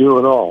weekend to do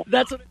it all.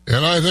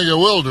 And I think it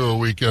will do a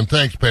weekend.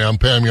 Thanks, Pam.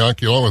 Pam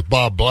Yonke, along with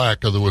Bob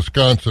Black of the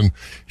Wisconsin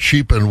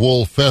Sheep and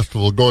Wool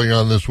Festival going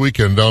on this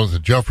weekend down at the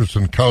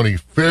Jefferson County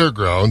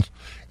Fairgrounds.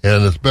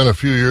 And it's been a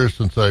few years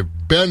since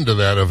I've been to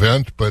that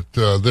event, but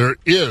there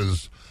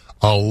is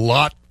a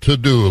lot to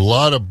do, a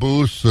lot of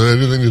booths,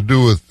 anything to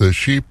do with the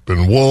sheep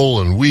and wool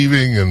and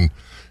weaving and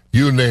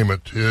you name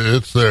it,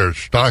 it's there.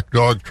 Stock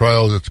dog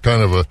trials. It's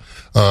kind of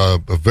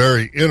a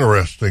very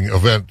interesting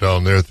event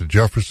down there at the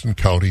Jefferson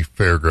County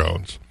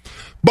Fairgrounds.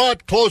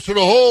 But closer to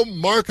home,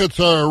 markets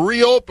are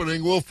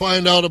reopening. We'll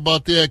find out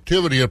about the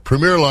activity at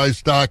Premier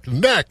Livestock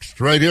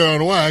next, right here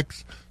on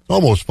Wax. It's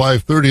almost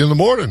 5:30 in the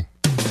morning.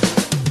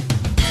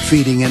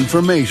 feeding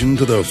information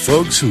to the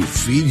folks who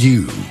feed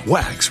you.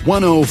 Wax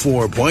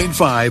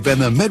 104.5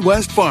 and the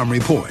Midwest Farm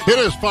Report. It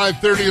is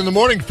 5:30 in the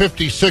morning,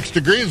 56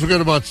 degrees. We've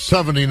got about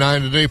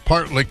 79 today,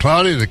 partly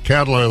cloudy. The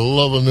cattle are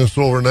loving this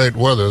overnight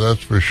weather,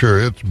 that's for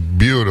sure. It's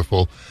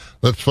beautiful.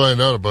 Let's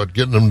find out about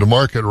getting them to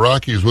market.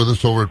 Rocky's with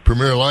us over at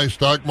Premier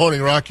Livestock.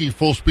 Morning, Rocky.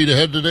 Full speed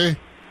ahead today?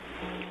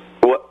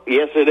 Well,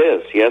 yes, it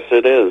is. Yes,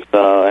 it is.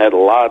 I had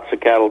lots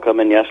of cattle come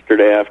in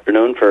yesterday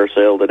afternoon for our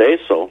sale today,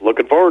 so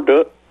looking forward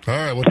to it. All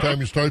right. What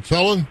time you start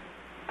selling?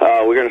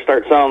 We're going to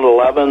start selling at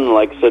 11.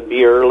 Like I said,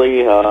 be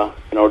early, to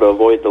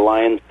avoid the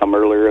lines. Come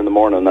earlier in the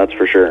morning, that's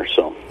for sure.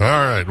 So. All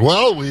right.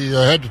 Well, we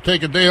had to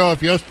take a day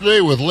off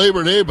yesterday with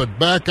Labor Day, but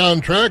back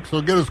on track,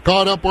 so get us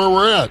caught up where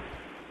we're at.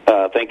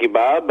 Thank you,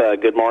 Bob.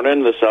 Good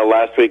morning. This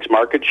last week's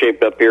market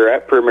shaped up here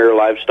at Premier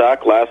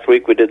Livestock. Last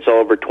week we did sell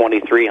over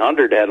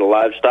 2,300 head of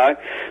livestock.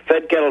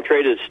 Fed cattle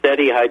traded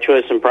steady. High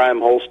choice and prime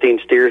Holstein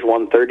steers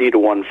 130 to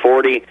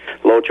 140.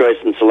 Low choice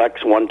and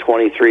selects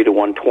 123 to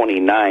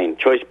 129.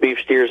 Choice beef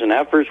steers and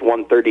heifers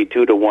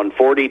 132 to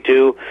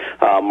 142.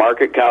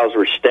 Market cows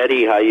were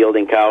steady. High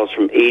yielding cows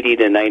from 80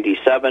 to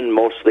 97.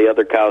 Most of the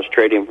other cows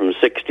trading from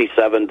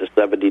 67 to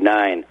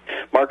 79.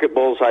 Market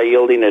bulls high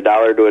yielding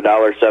 $1 to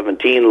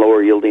 $1.17.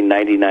 Lower yielding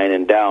 99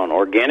 and down.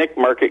 Organic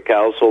market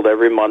cows sold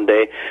every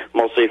Monday,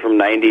 mostly from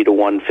 90 to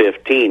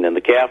 115. In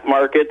the calf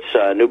markets,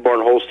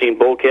 newborn Holstein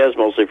bull calves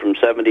mostly from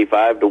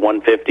 75 to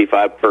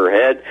 155 per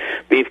head.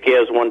 Beef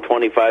calves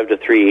 125 to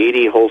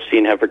 380.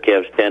 Holstein heifer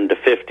calves 10 to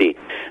 50.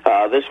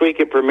 This week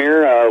at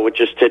Premier, which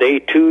is today,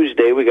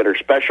 Tuesday, we got our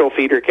special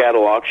feeder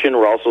cattle auction.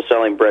 We're also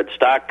selling bred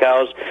stock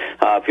cows.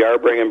 If you are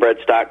bringing bred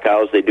stock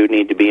cows, they do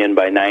need to be in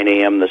by 9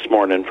 a.m. this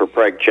morning for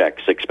preg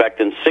checks.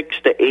 Expecting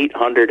 600 to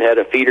 800 head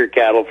of feeder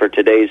cattle for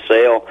today's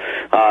sale.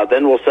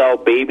 Then we'll sell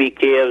baby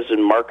calves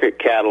and market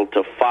cattle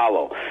to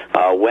follow.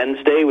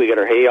 Wednesday, we got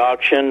our hay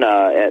auction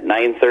at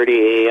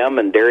 9:30 a.m.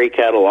 and dairy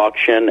cattle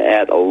auction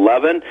at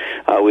 11.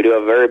 We do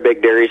have a very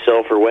big dairy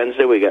sale for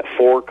Wednesday. We got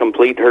 4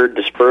 complete herd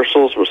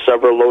dispersals with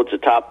several loads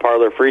of top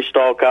parlor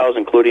freestall cows,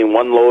 including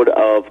 1 load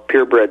of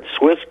purebred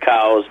Swiss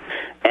cows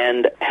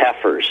and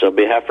heifers. So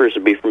heifers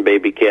would be from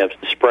baby calves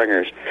to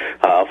springers.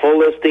 Full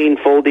listing,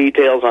 full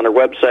details on our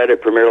website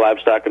at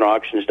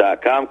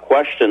PremierLivestockAndAuctions.com.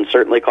 Questions,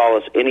 certainly call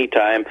us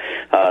anytime,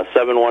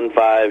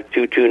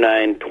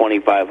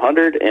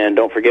 715-229-2500. And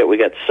don't forget, we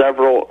got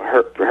several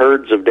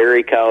herds of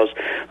dairy cows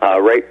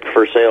right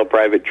for sale,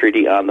 private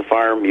treaty on the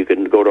farm. You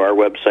can go to our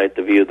website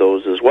to view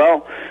those as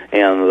well.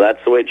 And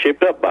that's the way it's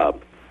shaped up,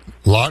 Bob.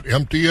 Lot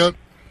empty yet?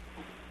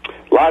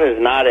 Lot is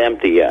not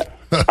empty yet.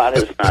 Lot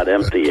is not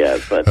empty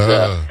yet, but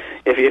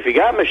if you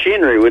got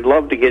machinery, we'd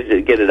love to get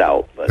it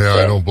out. But, yeah,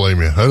 I don't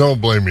blame you. I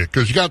don't blame you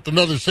because you got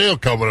another sale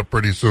coming up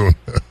pretty soon.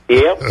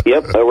 Yep.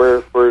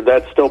 We're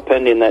that's still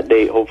pending that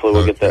date. Hopefully,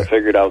 we'll get that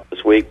figured out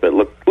this week. But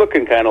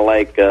looking kind of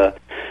like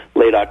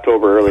late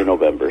October, early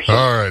November. So.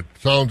 All right,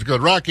 sounds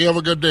good. Rocky, have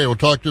a good day. We'll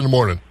talk to you in the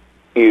morning.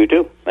 You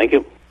too. Thank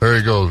you. There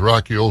he goes,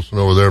 Rocky Olson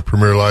over there,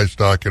 Premier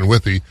Livestock and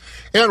Withy.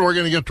 And we're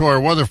going to get to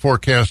our weather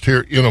forecast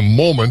here in a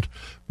moment.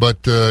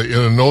 But in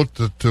a note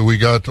that we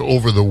got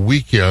over the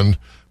weekend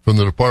from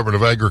the Department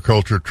of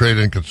Agriculture, Trade,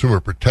 and Consumer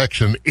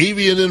Protection,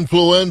 avian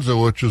influenza,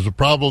 which is a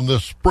problem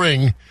this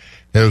spring,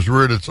 has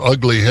reared its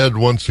ugly head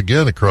once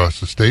again across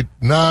the state.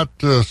 Not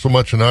so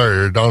much in our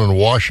area, down in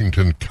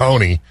Washington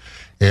County.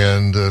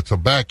 And it's a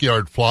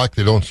backyard flock.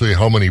 They don't say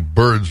how many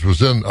birds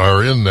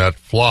are in that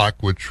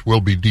flock, which will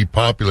be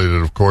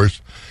depopulated, of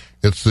course.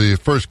 It's the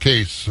first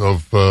case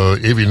of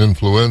avian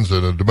influenza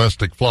in a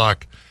domestic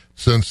flock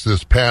since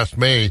this past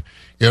May.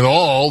 In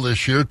all,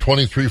 this year,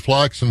 23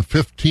 flocks in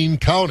 15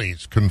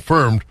 counties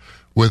confirmed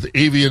with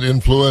avian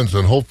influenza,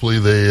 and hopefully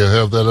they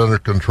have that under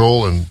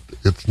control, and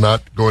it's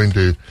not going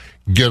to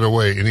get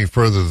away any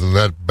further than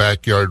that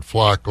backyard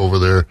flock over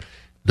there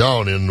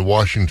down in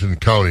Washington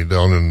County,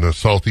 down in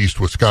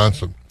southeast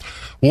Wisconsin.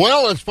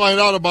 Well, let's find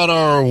out about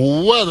our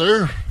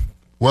weather.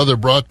 Weather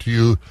brought to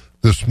you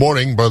this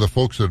morning by the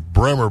folks at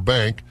Bremer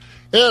Bank.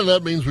 And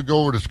that means we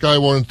go over to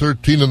Skywarn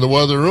 13 in the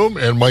weather room,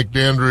 and Mike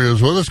Dandria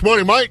is with us. Good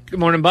morning, Mike. Good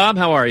morning, Bob.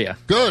 How are you?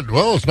 Good.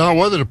 Well, it's not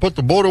weather to put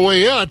the boat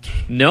away yet.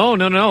 No.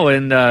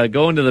 And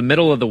going to the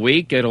middle of the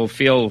week, it'll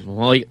feel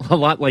a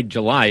lot like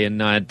July and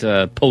not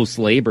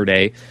post-Labor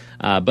Day.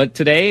 But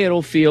today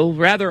it'll feel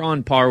rather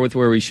on par with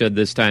where we should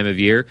this time of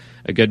year.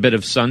 A good bit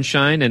of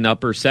sunshine and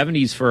upper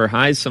 70s for our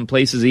highs, some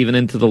places even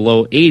into the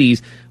low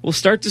 80s. We'll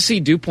start to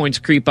see dew points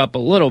creep up a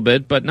little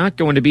bit, but not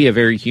going to be a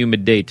very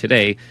humid day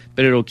today.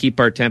 But it'll keep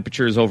our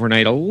temperatures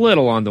overnight a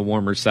little on the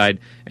warmer side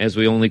as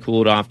we only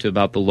cool it off to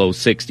about the low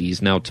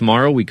 60s. Now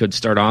tomorrow we could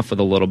start off with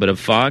a little bit of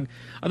fog.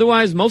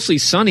 Otherwise, mostly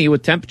sunny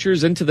with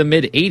temperatures into the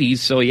mid-80s.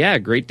 So, yeah,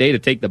 great day to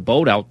take the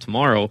boat out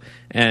tomorrow.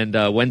 And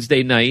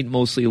Wednesday night,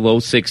 mostly low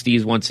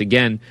 60s once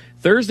again.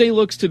 Thursday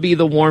looks to be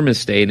the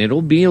warmest day, and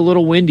it'll be a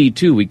little windy,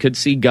 too. We could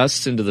see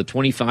gusts into the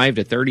 25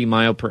 to 30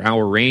 mile per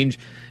hour range.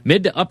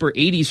 Mid to upper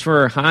 80s for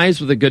our highs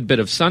with a good bit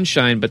of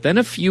sunshine, but then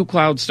a few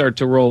clouds start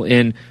to roll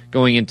in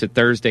going into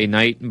Thursday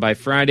night. And by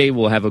Friday,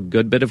 we'll have a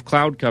good bit of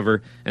cloud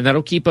cover, and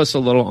that'll keep us a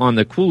little on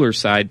the cooler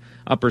side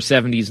upper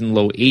 70s and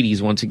low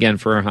 80s once again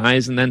for our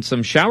highs. And then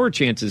some shower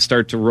chances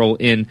start to roll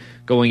in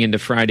going into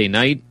Friday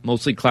night.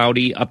 Mostly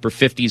cloudy, upper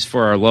 50s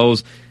for our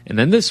lows. And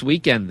then this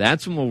weekend,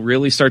 that's when we'll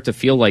really start to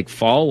feel like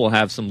fall. We'll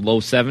have some low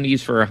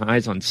 70s for our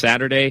highs on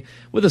Saturday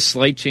with a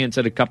slight chance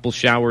at a couple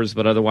showers,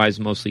 but otherwise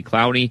mostly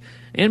cloudy.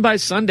 And by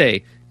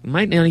Sunday, we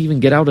might not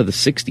even get out of the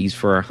 60s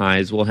for our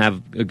highs. We'll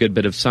have a good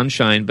bit of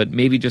sunshine, but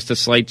maybe just a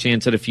slight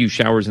chance at a few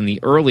showers in the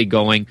early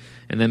going.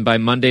 And then by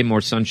Monday,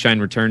 more sunshine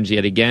returns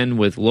yet again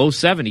with low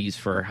 70s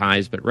for our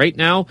highs. But right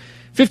now,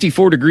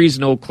 54 degrees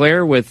in Eau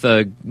Claire with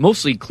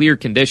mostly clear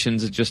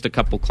conditions, just a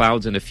couple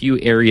clouds and a few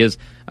areas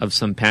of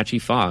some patchy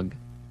fog.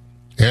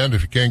 And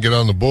if you can't get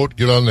on the boat,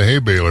 get on the hay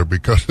baler,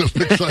 because it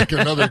looks like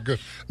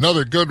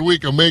another good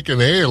week of making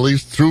hay, at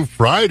least through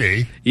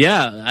Friday.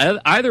 Yeah,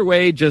 either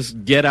way,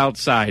 just get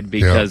outside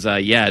because,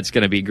 it's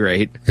going to be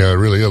great. Yeah,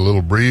 really, a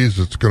little breeze.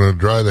 It's going to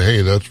dry the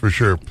hay, that's for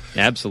sure.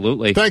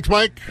 Absolutely. Thanks,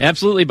 Mike.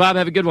 Absolutely, Bob.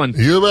 Have a good one.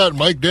 You bet.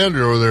 Mike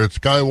Dander over there at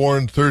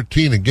Skywarn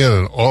 13. Again,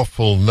 an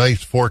awful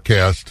nice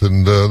forecast,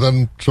 and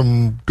then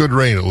some good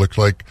rain, it looks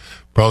like,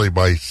 probably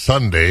by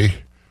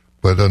Sunday.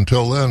 But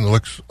until then, it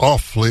looks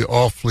awfully,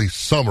 awfully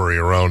summery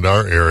around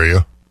our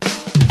area.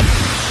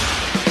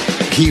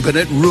 Keeping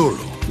it rural.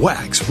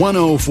 Wax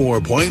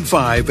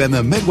 104.5 and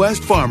the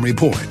Midwest Farm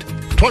Report.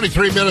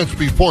 23 minutes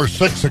before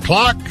 6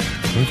 o'clock.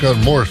 We've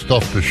got more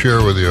stuff to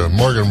share with you.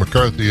 Morgan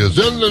McCarthy is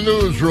in the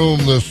newsroom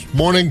this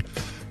morning.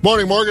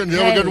 Morning, Morgan. Did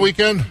you have a good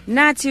weekend?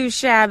 Not too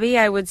shabby,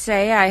 I would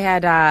say. I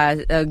had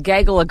a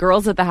gaggle of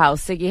girls at the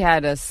house. Siggy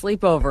had a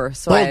sleepover.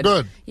 So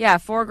good. Yeah,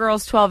 4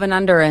 girls, 12 and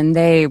under, and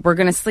they were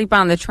going to sleep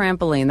on the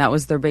trampoline. That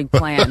was their big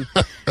plan.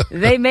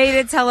 They made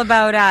it till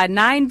about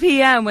 9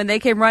 p.m. when they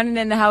came running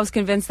in the house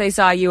convinced they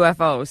saw a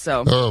UFO.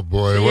 So. Oh,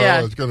 boy. Well, yeah.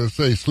 I was going to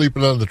say,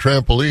 sleeping on the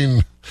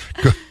trampoline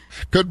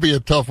could be a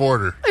tough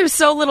order. There's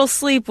so little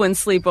sleep when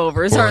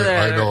sleepovers are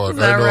there. I know it. Is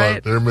that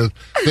right?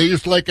 They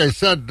used, like I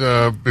said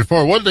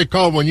before, what did they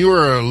call them when you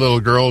were a little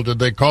girl? Did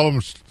they call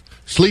them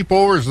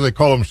sleepovers or did they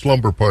call them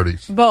slumber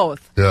parties?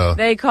 Both. Yeah.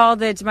 They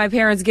called it my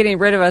parents getting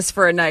rid of us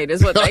for a night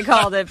is what they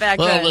called it back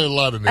then. Well, they had a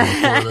lot of names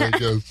for it, I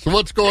guess. So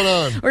what's going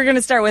on? We're going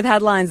to start with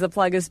headlines that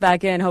plug us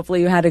back in.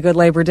 Hopefully you had a good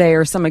Labor Day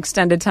or some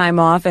extended time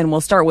off, and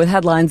we'll start with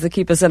headlines that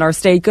keep us in our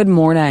state. Good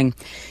morning.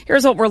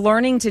 Here's what we're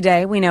learning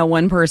today. We know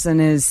one person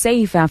is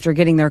safe after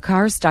getting their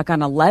car stuck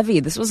on a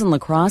levee. This was in La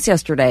Crosse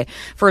yesterday.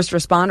 First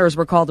responders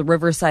were called to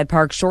Riverside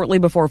Park shortly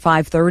before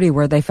 5:30,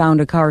 where they found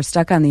a car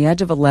stuck on the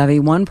edge of a levee,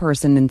 one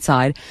person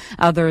inside.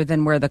 Other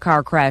than where the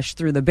car crashed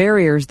through the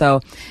barriers, though,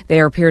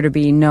 there appear to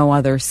be no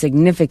other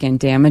significant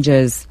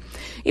damages.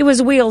 It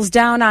was wheels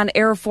down on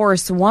Air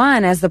Force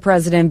One as the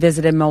president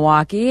visited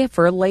Milwaukee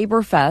for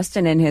Labor Fest,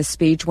 and in his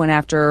speech went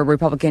after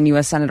Republican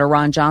U.S. Senator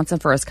Ron Johnson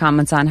for his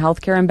comments on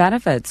health care and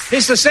benefits.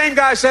 He's the same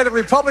guy who said if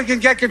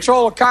Republicans get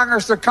control of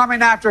Congress, they're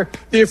coming after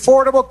the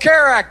Affordable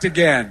Care Act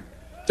again,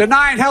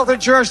 denying health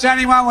insurance to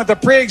anyone with a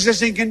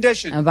pre-existing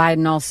condition.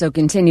 Biden also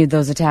continued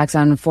those attacks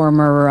on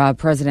former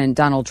President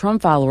Donald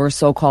Trump followers,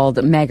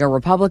 so-called MAGA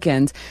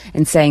Republicans,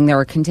 and saying they're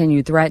a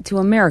continued threat to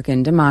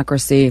American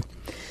democracy.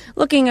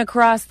 Looking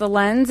across the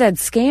lens at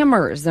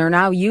scammers, they're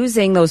now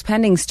using those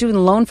pending student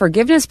loan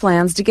forgiveness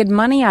plans to get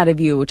money out of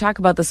you. We'll talk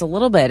about this a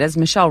little bit as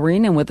Michelle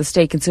Reenan with the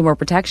State Consumer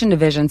Protection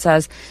Division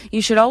says you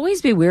should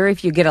always be wary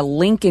if you get a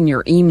link in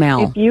your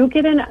email. If you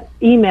get an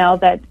email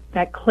that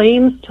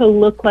claims to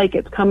look like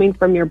it's coming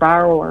from your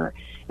borrower,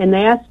 and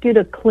they ask you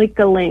to click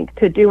a link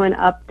to do an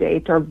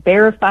update or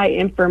verify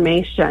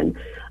information,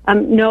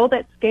 know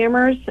that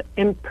scammers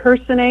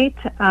impersonate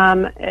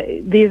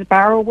these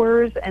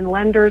borrowers and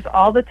lenders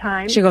all the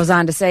time. She goes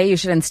on to say you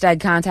should instead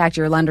contact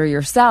your lender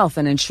yourself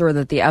and ensure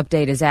that the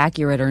update is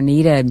accurate or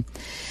needed.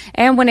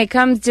 And when it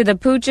comes to the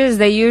pooches,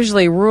 they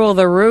usually rule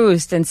the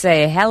roost and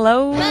say,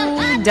 "Hello,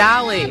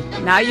 Dolly."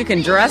 Now you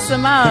can dress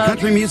them up. The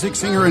country music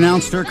singer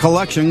announced her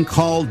collection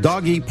called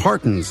Doggy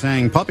Parton,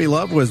 saying, "Puppy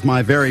Love was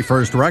my very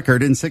first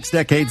record, and 6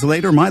 decades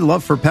later, my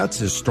love for pets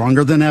is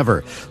stronger than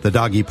ever." The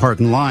Doggy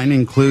Parton line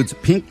includes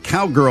pink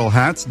cowgirl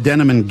hats,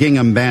 denim and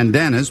gingham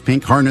bandanas,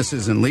 pink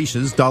harnesses and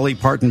leashes, Dolly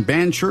Parton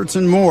band shirts,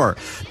 and more.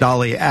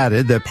 Dolly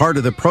added that part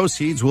of the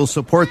proceeds will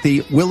support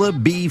the Willa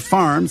Bee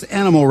Farms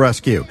Animal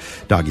Rescue.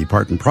 Doggy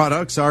Parton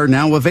products are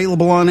now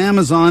available on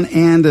Amazon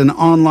and in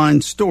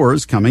online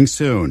stores coming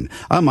soon.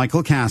 I'm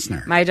Michael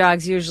Kastner. My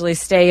dogs usually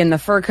stay in the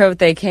fur coat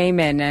they came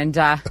in, and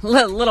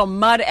little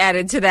mud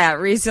added to that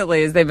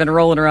recently as they've been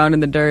rolling around in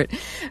the dirt.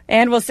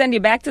 And we'll send you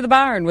back to the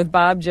barn with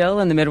Bob, Jill,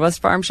 and the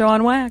Midwest Farm Show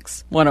on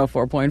Wax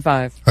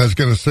 104.5. I was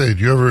going to say,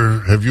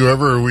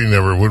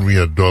 when we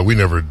had dog, we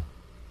never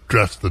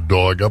dressed the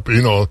dog up.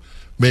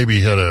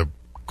 Maybe had a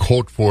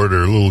coat for it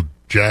or a little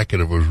jacket.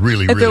 It was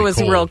really if it was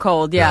cold. Real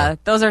cold, yeah.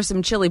 Those are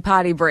some chilly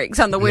potty breaks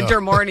on the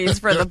winter mornings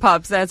for the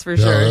pups, that's for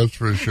sure. Yeah, that's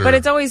for sure. But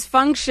it's always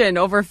function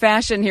over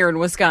fashion here in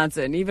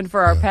Wisconsin, even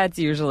for our pets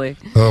usually.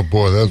 Oh,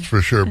 boy, that's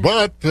for sure.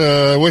 But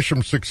I wish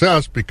them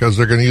success because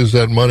they're going to use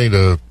that money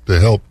to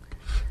help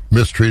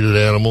mistreated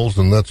animals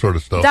and that sort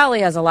of stuff. Dolly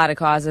has a lot of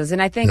causes,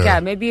 and I think Yeah.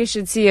 maybe you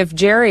should see if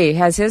Jerry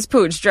has his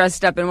pooch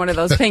dressed up in one of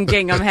those pink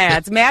gingham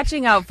hats.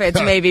 Matching outfits,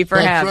 maybe,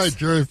 perhaps. That's right,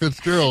 Jerry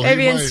Fitzgerald.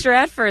 Maybe He in might.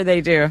 Stratford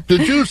they do.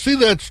 Did you see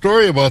that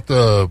story about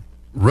the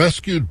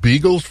rescued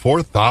beagles,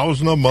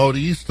 4,000 of them out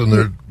east, and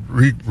they're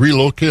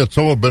relocated?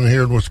 Some have been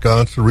here in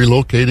Wisconsin,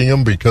 relocating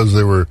them because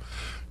they were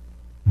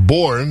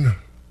born,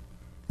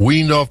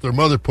 weaned off their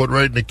mother, put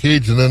right in a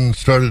cage, and then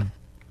started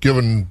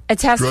giving A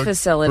test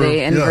facility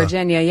in yeah.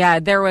 Virginia.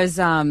 Yeah, there was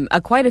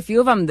quite a few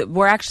of them that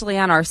were actually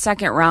on our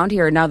second round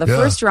here. Now, the Yeah.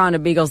 first round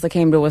of beagles that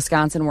came to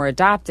Wisconsin were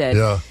adopted.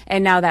 Yeah.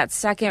 And now that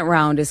second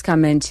round is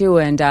coming too.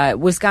 And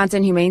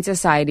Wisconsin Humane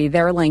Society,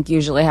 their link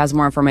usually has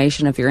more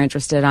information if you're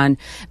interested on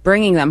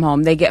bringing them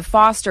home. They get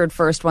fostered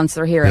first once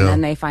they're here, and Yeah.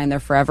 then they find their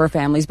forever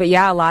families. But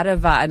yeah, a lot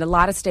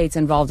of states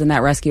involved in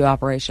that rescue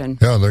operation.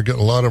 Yeah, they're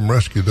getting a lot of them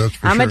rescued, that's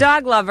for I'm sure. a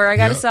dog lover. I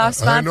got Yeah, a soft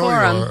spot I know for you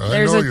them. are.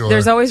 I know you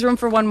There's are. always room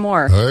for one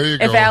more. There you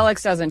if go.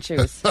 Alex doesn't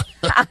choose.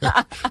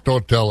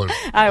 Don't tell her.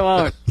 I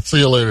won't. See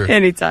you later.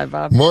 Anytime,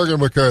 Bob. Morgan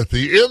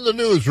McCarthy in the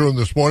newsroom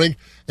this morning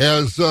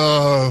as,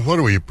 what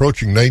are we,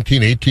 approaching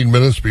 18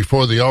 minutes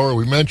before the hour.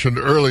 We mentioned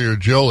earlier,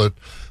 Jill, that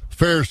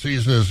fair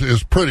season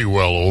is pretty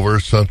well over.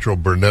 Central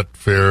Burnett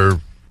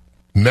Fair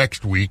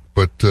next week,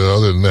 but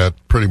other than that,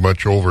 pretty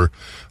much over.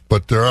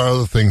 But there are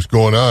other things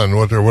going on.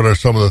 What are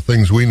some of the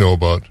things we know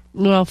about?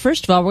 Well,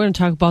 first of all, we're going to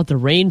talk about the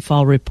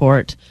rainfall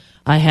report.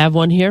 I have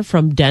one here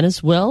from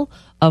Dennis Will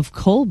of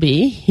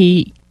Colby.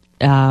 He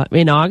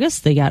in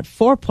August, they got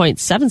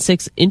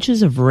 4.76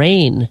 inches of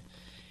rain,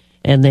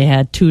 and they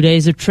had 2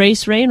 days of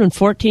trace rain and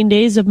 14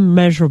 days of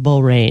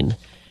measurable rain.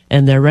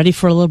 And they're ready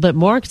for a little bit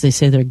more because they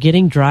say they're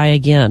getting dry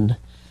again.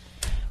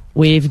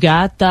 We've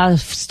got the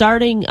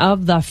starting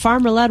of the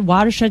farmer-led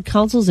watershed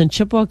councils in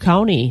Chippewa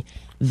County.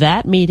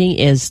 That meeting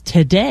is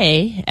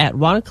today at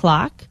 1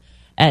 o'clock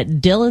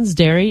at Dillon's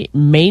Dairy,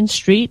 Main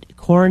Street,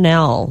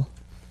 Cornell.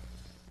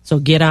 So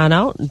get on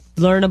out and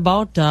learn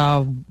about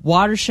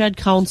watershed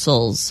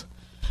councils.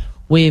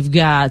 We've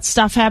got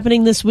stuff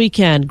happening this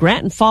weekend.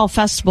 Granton Fall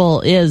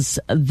Festival is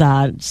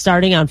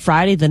starting on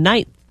Friday the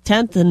 9th,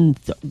 10th, and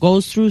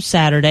goes through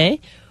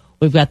Saturday.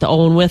 We've got the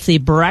Owen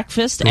Withy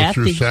breakfast Goes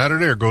through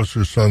Saturday or goes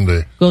through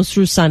Sunday? Goes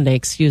through Sunday,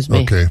 excuse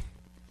me. Okay.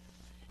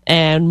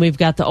 And we've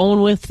got the Owen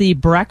Withy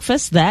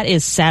breakfast. That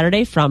is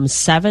Saturday from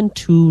 7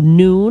 to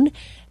noon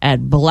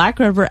at Black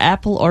River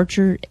Apple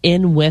Orchard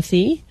in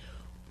Withy.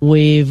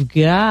 We've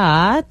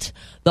got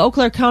the Eau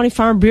Claire County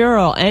Farm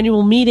Bureau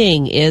annual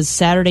meeting is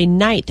Saturday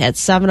night at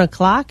 7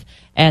 o'clock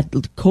at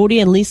Cody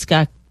and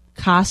Lisa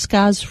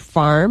Kaska's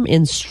farm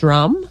in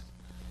Strum.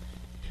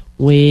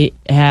 We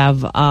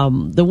have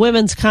the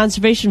Women's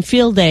Conservation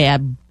Field Day at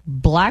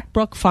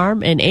Blackbrook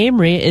Farm in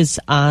Amory is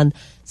on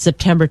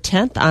September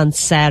 10th on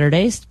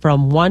Saturdays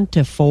from 1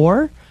 to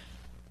 4,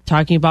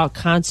 talking about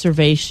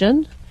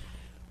conservation.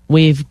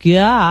 We've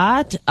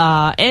got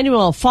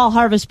annual Fall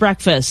Harvest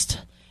Breakfast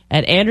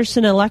at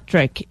Anderson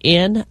Electric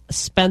in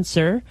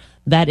Spencer.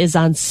 That is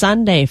on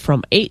Sunday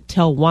from 8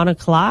 till 1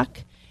 o'clock.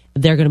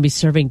 They're going to be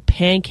serving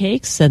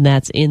pancakes, and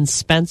that's in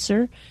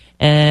Spencer.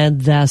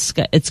 And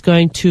it's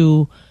going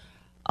to,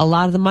 a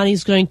lot of the money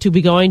is going to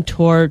be going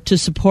to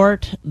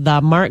support the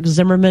Mark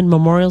Zimmerman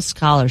Memorial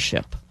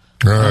Scholarship.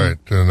 All right.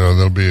 And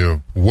there'll be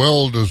a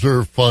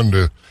well-deserved fund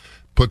to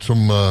put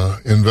some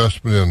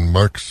investment in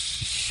Mark's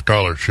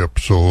scholarship,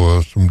 so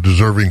some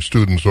deserving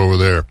students over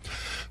there.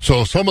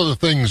 So some of the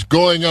things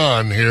going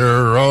on here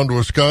around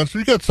Wisconsin,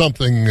 you got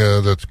something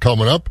that's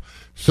coming up,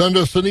 send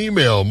us an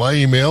email. My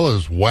email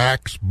is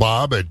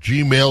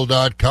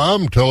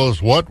waxbob@gmail.com. Tell us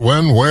what,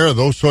 when, where,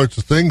 those sorts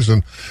of things,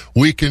 and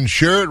we can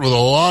share it with a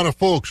lot of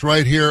folks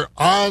right here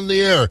on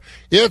the air.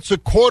 It's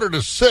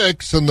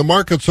 5:45, and the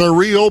markets are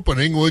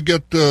reopening. We'll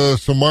get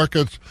some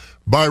markets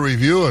by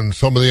review and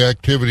some of the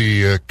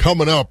activity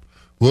coming up.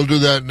 We'll do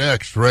that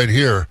next right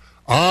here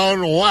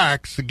on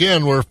Wax.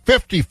 Again, we're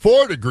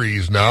 54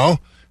 degrees now.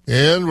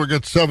 And we'll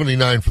get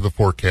 79 for the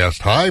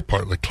forecast high.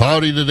 Partly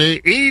cloudy today.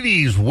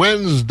 80s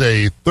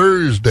Wednesday,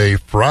 Thursday,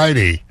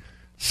 Friday.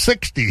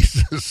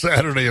 60s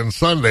Saturday and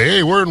Sunday.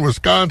 Hey, we're in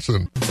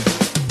Wisconsin.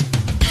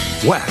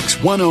 Wax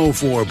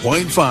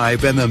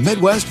 104.5 and the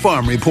Midwest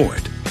Farm Report.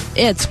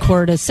 It's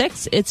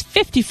 5:45. It's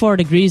 54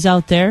 degrees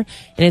out there.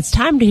 And it's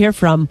time to hear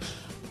from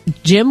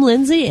Jim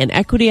Lindsay and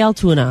Equity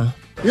Altoona.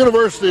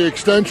 University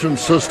Extension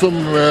System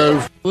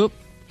has... Whoop.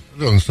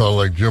 Doesn't sound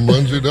like Jim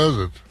Lindsay, does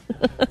it?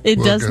 It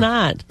does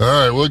not. All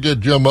right, we'll get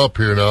Jim up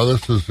here now.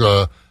 This is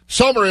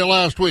summary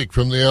last week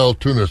from the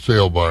Altoona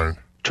Sale Barn.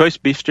 Choice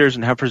beef steers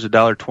and heifers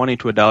 $1.20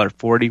 to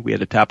 $1.40. We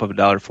had a top of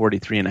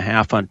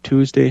 $1.43.5 on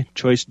Tuesday.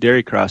 Choice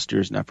dairy cross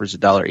steers and heifers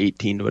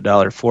 $1.18 to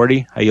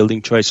 $1.40. High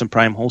yielding choice and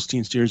prime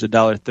Holstein steers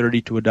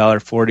 $1.30 to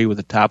 $1.40 with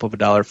a top of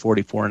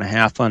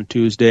 $1.44.5 on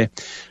Tuesday.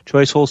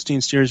 Choice Holstein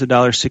steers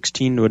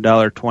 $1.16 to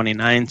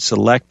 $1.29.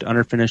 Select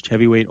underfinished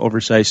heavyweight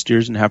oversized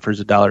steers and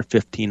heifers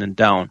 $1.15 and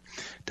down.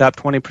 Top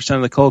 20%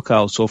 of the cull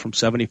cows sold from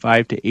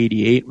 75 to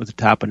 88 with a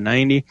top of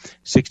 90.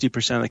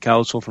 60% of the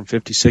cows sold from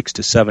 56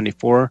 to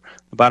 74.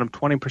 The bottom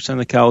 20% of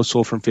the cows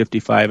sold from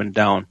 55 and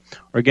down.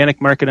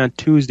 Organic market on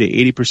Tuesday,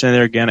 80% of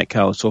the organic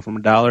cows sold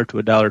from $1 to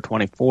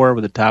 $1.24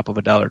 with a top of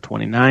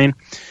 $1.29.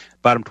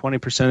 Bottom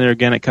 20% of the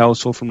organic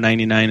cows sold from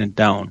 99 and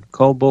down.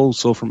 Cull bulls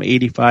sold from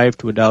 85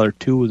 to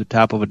 $1.02 with a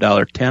top of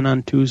 $1.10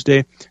 on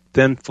Tuesday.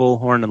 Thin, full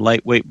horn, and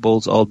lightweight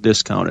bulls all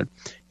discounted.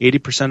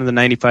 80% of the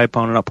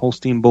 95-pound and up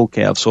Holstein bull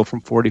calves sold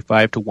from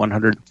 $45 to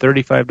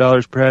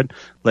 $135 per head.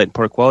 Light and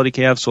poor quality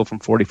calves sold from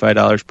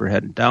 $45 per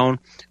head and down.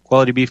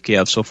 Quality beef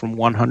calves sold from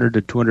 $100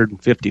 to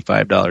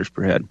 $255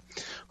 per head.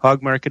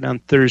 Hog market on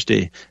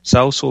Thursday.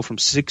 Sows sold from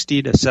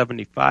 60 to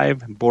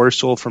 75. Boars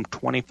sold from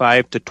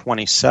 25 to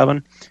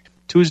 27.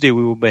 Tuesday,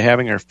 we will be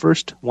having our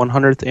first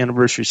 100th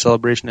anniversary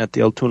celebration at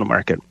the Altoona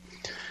market.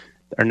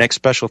 Our next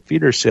special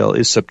feeder sale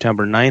is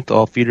September 9th.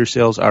 All feeder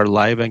sales are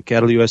live on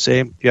Cattle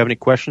USA. If you have any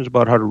questions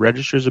about how to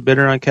register as a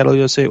bidder on Cattle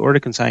USA or to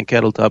consign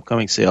cattle to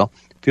upcoming sale,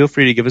 feel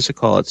free to give us a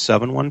call at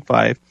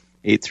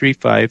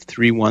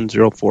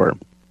 715-835-3104.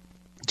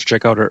 To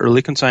check out our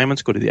early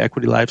consignments, go to the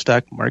Equity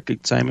Livestock Market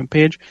Consignment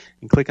page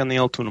and click on the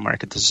Altoona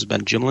market. This has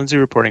been Jim Lindsay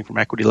reporting from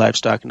Equity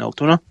Livestock in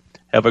Altoona.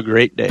 Have a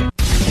great day.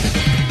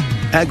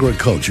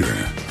 Agriculture.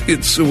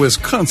 It's a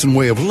Wisconsin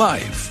way of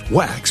life.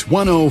 Wax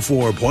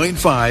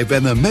 104.5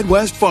 and the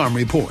Midwest Farm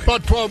Report.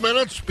 About 12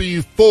 minutes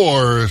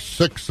before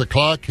 6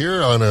 o'clock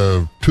here on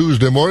a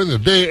Tuesday morning, the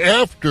day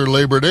after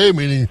Labor Day,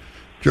 meaning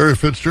Jerry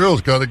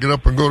Fitzgerald's got to get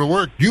up and go to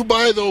work. You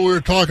buy, though, we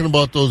were talking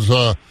about those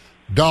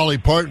Dolly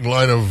Parton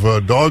line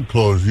of dog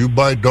clothes. You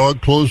buy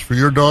dog clothes for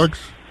your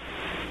dogs?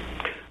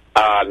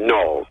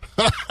 No.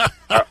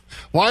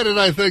 Why did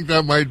I think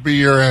that might be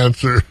your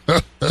answer?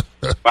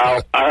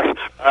 Well,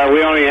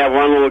 we only have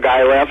one little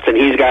guy left, and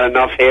he's got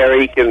enough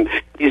hair.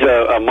 He's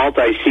a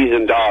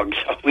multi-season dog,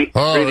 so we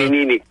really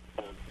need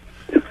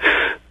him.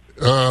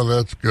 Oh,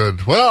 that's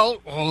good. Well,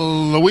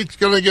 the week's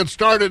going to get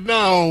started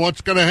now.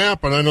 What's going to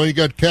happen? I know you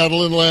got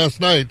cattle in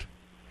last night.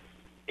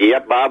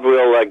 Yep, Bob,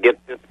 we'll get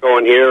this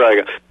going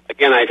here.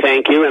 Again, I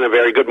thank you, and a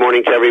very good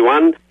morning to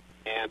everyone.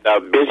 And a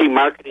busy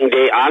marketing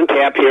day on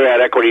tap here at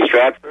Equity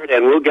Stratford,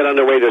 and we'll get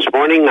underway this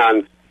morning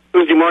on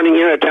Tuesday morning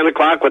here at 10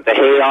 o'clock with the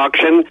hay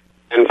auction.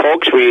 And,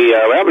 folks, we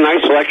have a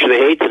nice selection of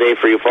hay today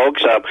for you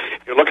folks. If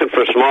you're looking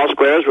for small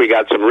squares, we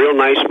got some real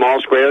nice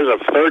small squares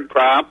of third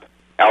crop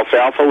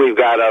alfalfa. We've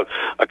got a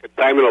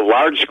consignment of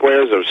large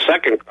squares of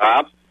second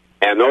crop.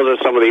 And those are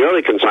some of the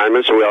early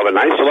consignments, so we'll have a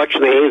nice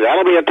selection of hay.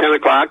 That'll be at 10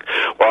 o'clock.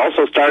 We're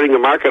also starting the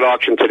market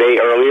auction today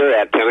earlier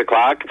at 10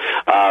 o'clock.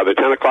 The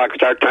 10 o'clock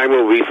start time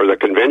will be for the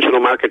conventional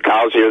market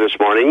cows here this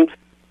morning.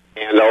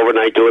 And the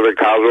overnight delivered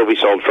cows will be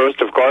sold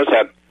first, of course.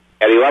 At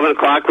 11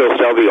 o'clock, we'll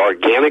sell the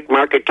organic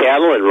market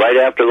cattle, and right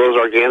after those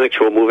organics,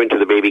 we'll move into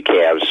the baby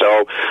calves.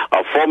 So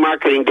a full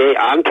marketing day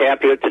on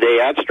tap here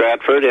today at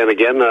Stratford. And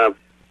again,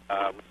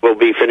 we'll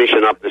be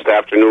finishing up this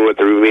afternoon with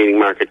the remaining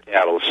market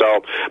cattle.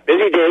 So,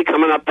 busy day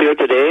coming up here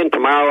today, and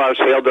tomorrow our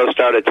sale does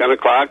start at 10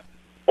 o'clock.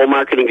 Full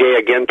marketing day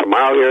again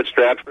tomorrow here at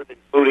Stratford,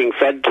 including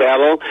fed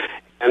cattle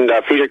and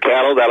feeder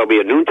cattle. That'll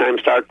be a noontime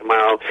start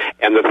tomorrow,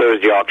 and the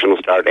Thursday auction will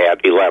start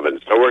at 11.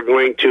 So we're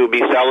going to be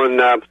selling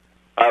 3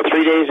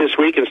 days this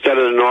week instead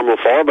of the normal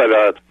 4,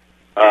 but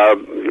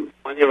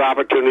plenty of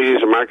opportunities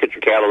to market your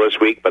cattle this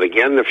week. But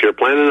again, if you're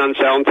planning on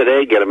selling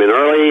today, get them in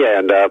early,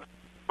 and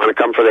want to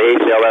come for the hay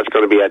sale, that's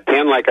going to be at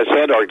 10. Like I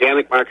said,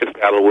 organic market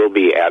cattle will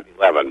be at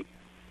 11.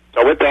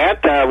 So with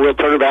that, we'll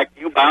turn it back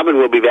to you, Bob, and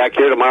we'll be back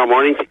here tomorrow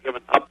morning to give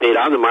an update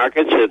on the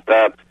markets. With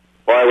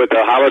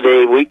the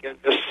holiday weekend,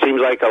 just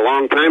seems like a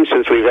long time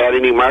since we've had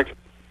any market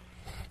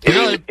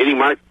news.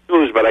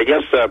 But I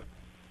guess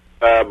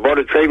Board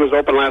of Trade was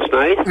open last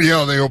night.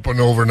 Yeah, they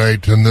opened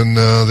overnight, and then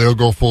they'll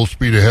go full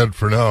speed ahead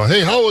for now.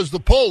 Hey, how was the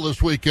poll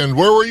this weekend?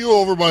 Where were you,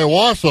 over by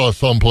Wausau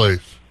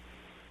someplace?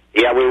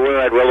 Yeah, we were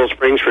at Willow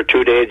Springs for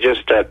 2 days,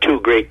 just 2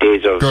 great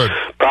days of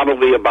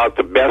probably about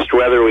the best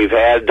weather we've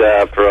had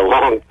for a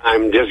long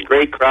time. Just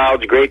great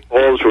crowds, great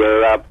polls.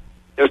 We're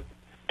just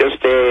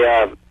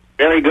a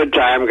very good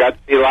time. Got to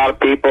see a lot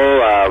of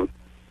people.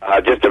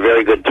 Just a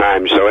very good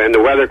time. So, and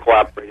the weather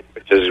cooperated,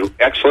 which is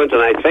excellent.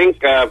 And I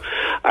think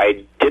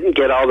I didn't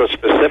get all the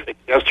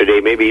specifics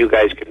yesterday. Maybe you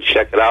guys can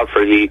check it out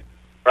for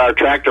our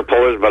tractor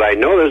pullers, but I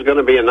know there's going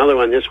to be another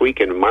one this week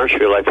in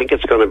Marshfield. I think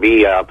it's going to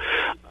be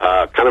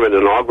kind of an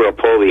inaugural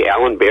pull, the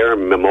Alan Bear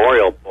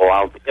Memorial pull.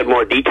 I'll get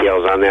more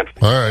details on that.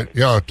 All right.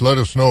 Yeah, let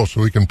us know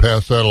so we can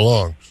pass that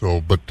along.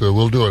 So, but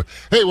we'll do it.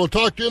 Hey, we'll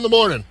talk to you in the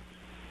morning.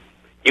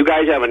 You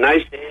guys have a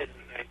nice day.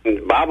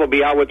 And Bob will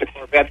be out with the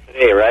Corvette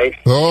today, right?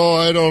 Oh,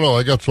 I don't know.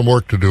 I got some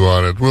work to do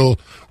on it.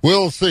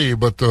 We'll see,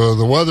 but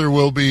the weather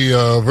will be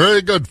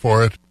very good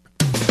for it.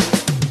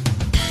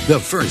 The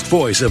first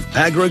voice of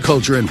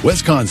agriculture in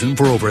Wisconsin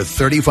for over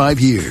 35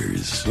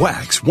 years.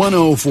 Wax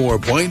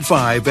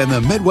 104.5 and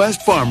the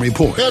Midwest Farm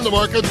Report. And the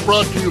market's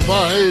brought to you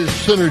by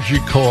Synergy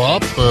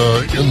Co-op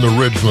in the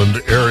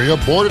Ridgeland area.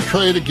 Board of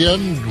Trade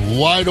again,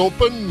 wide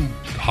open.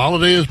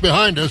 Holiday is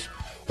behind us.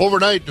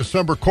 Overnight,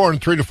 December corn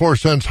 3 to 4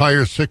 cents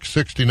higher,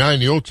 $6.69.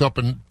 The oats up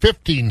in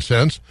 15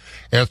 cents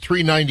at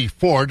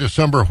 $3.94.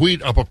 December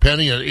wheat up a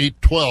penny at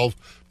 $8.12.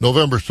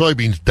 November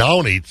soybeans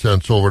down 8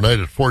 cents overnight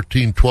at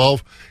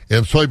 $14.12.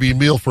 And soybean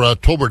meal for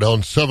October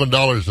down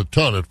 $7 a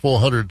ton at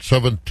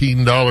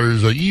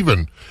 $417 a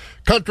even.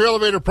 Country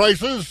elevator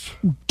prices.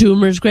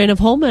 Doomer's Grain of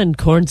Holman.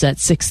 Corn's at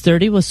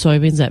 $6.30 with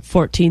soybeans at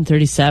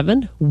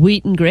 $14.37.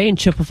 Wheat and Grain,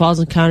 Chippewa Falls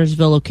and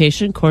Connorsville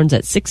location. Corn's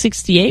at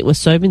 $6.68 with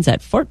soybeans at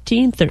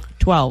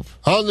 $14.12.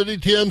 On the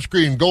DTN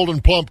screen,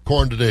 Golden Plump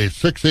corn today,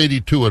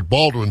 $6.82 at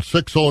Baldwin,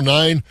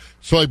 $6.09.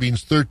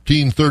 Soybeans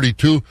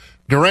 $13.32.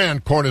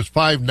 Durand corn is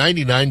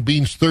 $5.99.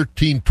 Beans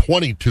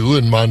 $13.22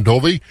 in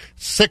Mondovi.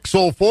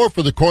 $6.04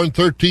 for the corn,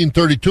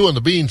 $13.32, and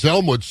the beans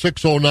Elmwood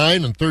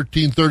 $6.09 and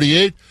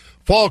 $13.38.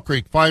 Fall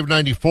Creek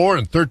 $5.94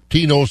 and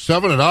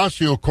 $13.07. At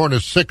Osseo corn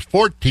is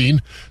 $6.14.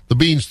 The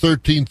beans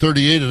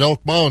 $13.38. At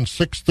Elk Mound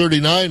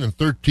 $6.39 and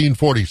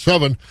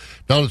 $13.47.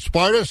 Down at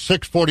Sparta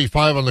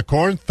 $6.45 on the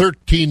corn,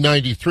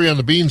 $13.93 on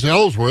the beans.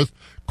 Ellsworth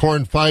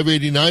corn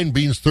 $5.89,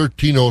 beans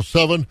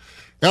 $13.07.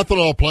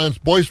 Ethanol plants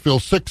Boyceville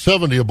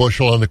 $6.70 a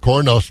bushel on the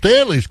corn. Now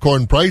Stanley's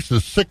corn price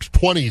is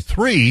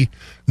 $6.23.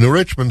 New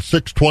Richmond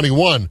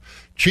 $6.21.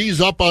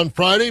 Cheese up on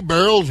Friday.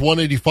 Barrels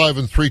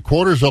 $1.85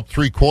 3/4, up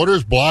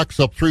 3/4.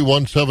 Blocks up 3,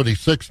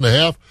 $1.76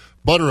 1/2.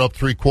 Butter up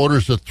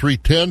 3/4 at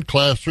 $3.10.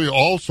 Class 3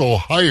 also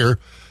higher.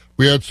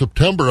 We had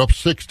September up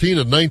 16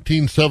 at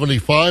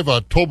 $19.75.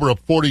 October up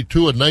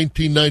 42 at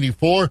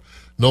 $19.94.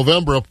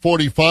 November up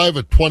 45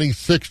 at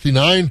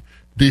 $20.69.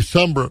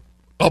 December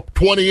up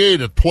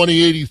 28 at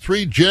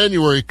 $20.83.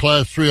 January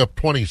Class 3 up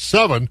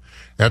 27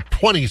 at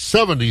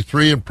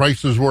 $20.73, and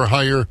prices were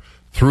higher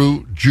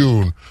through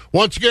June.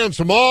 Once again,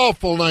 some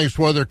awful nice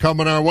weather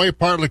coming our way.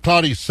 Partly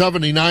cloudy,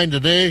 79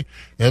 today,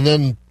 and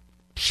then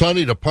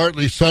sunny to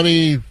partly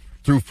sunny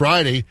through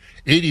Friday.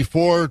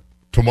 84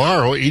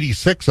 tomorrow,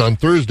 86 on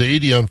Thursday,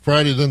 80 on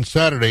Friday, then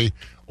Saturday,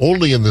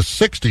 only in the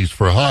 60s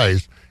for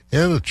highs,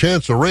 and a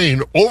chance of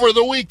rain over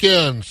the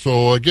weekend.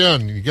 So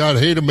again, you got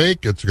hay to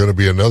make. It's going to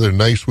be another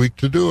nice week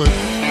to do it.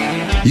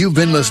 You've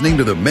been listening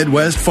to the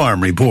Midwest Farm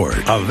Report,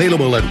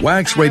 available at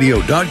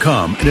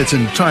waxradio.com in its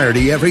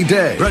entirety every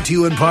day. Brought to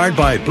you in part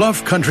by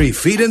Bluff Country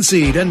Feed and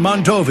Seed in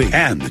Mondovi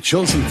and the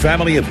Chilson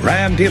family of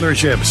Ram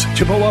dealerships,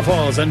 Chippewa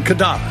Falls and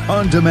Cadott.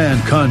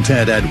 On-demand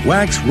content at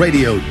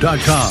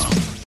waxradio.com.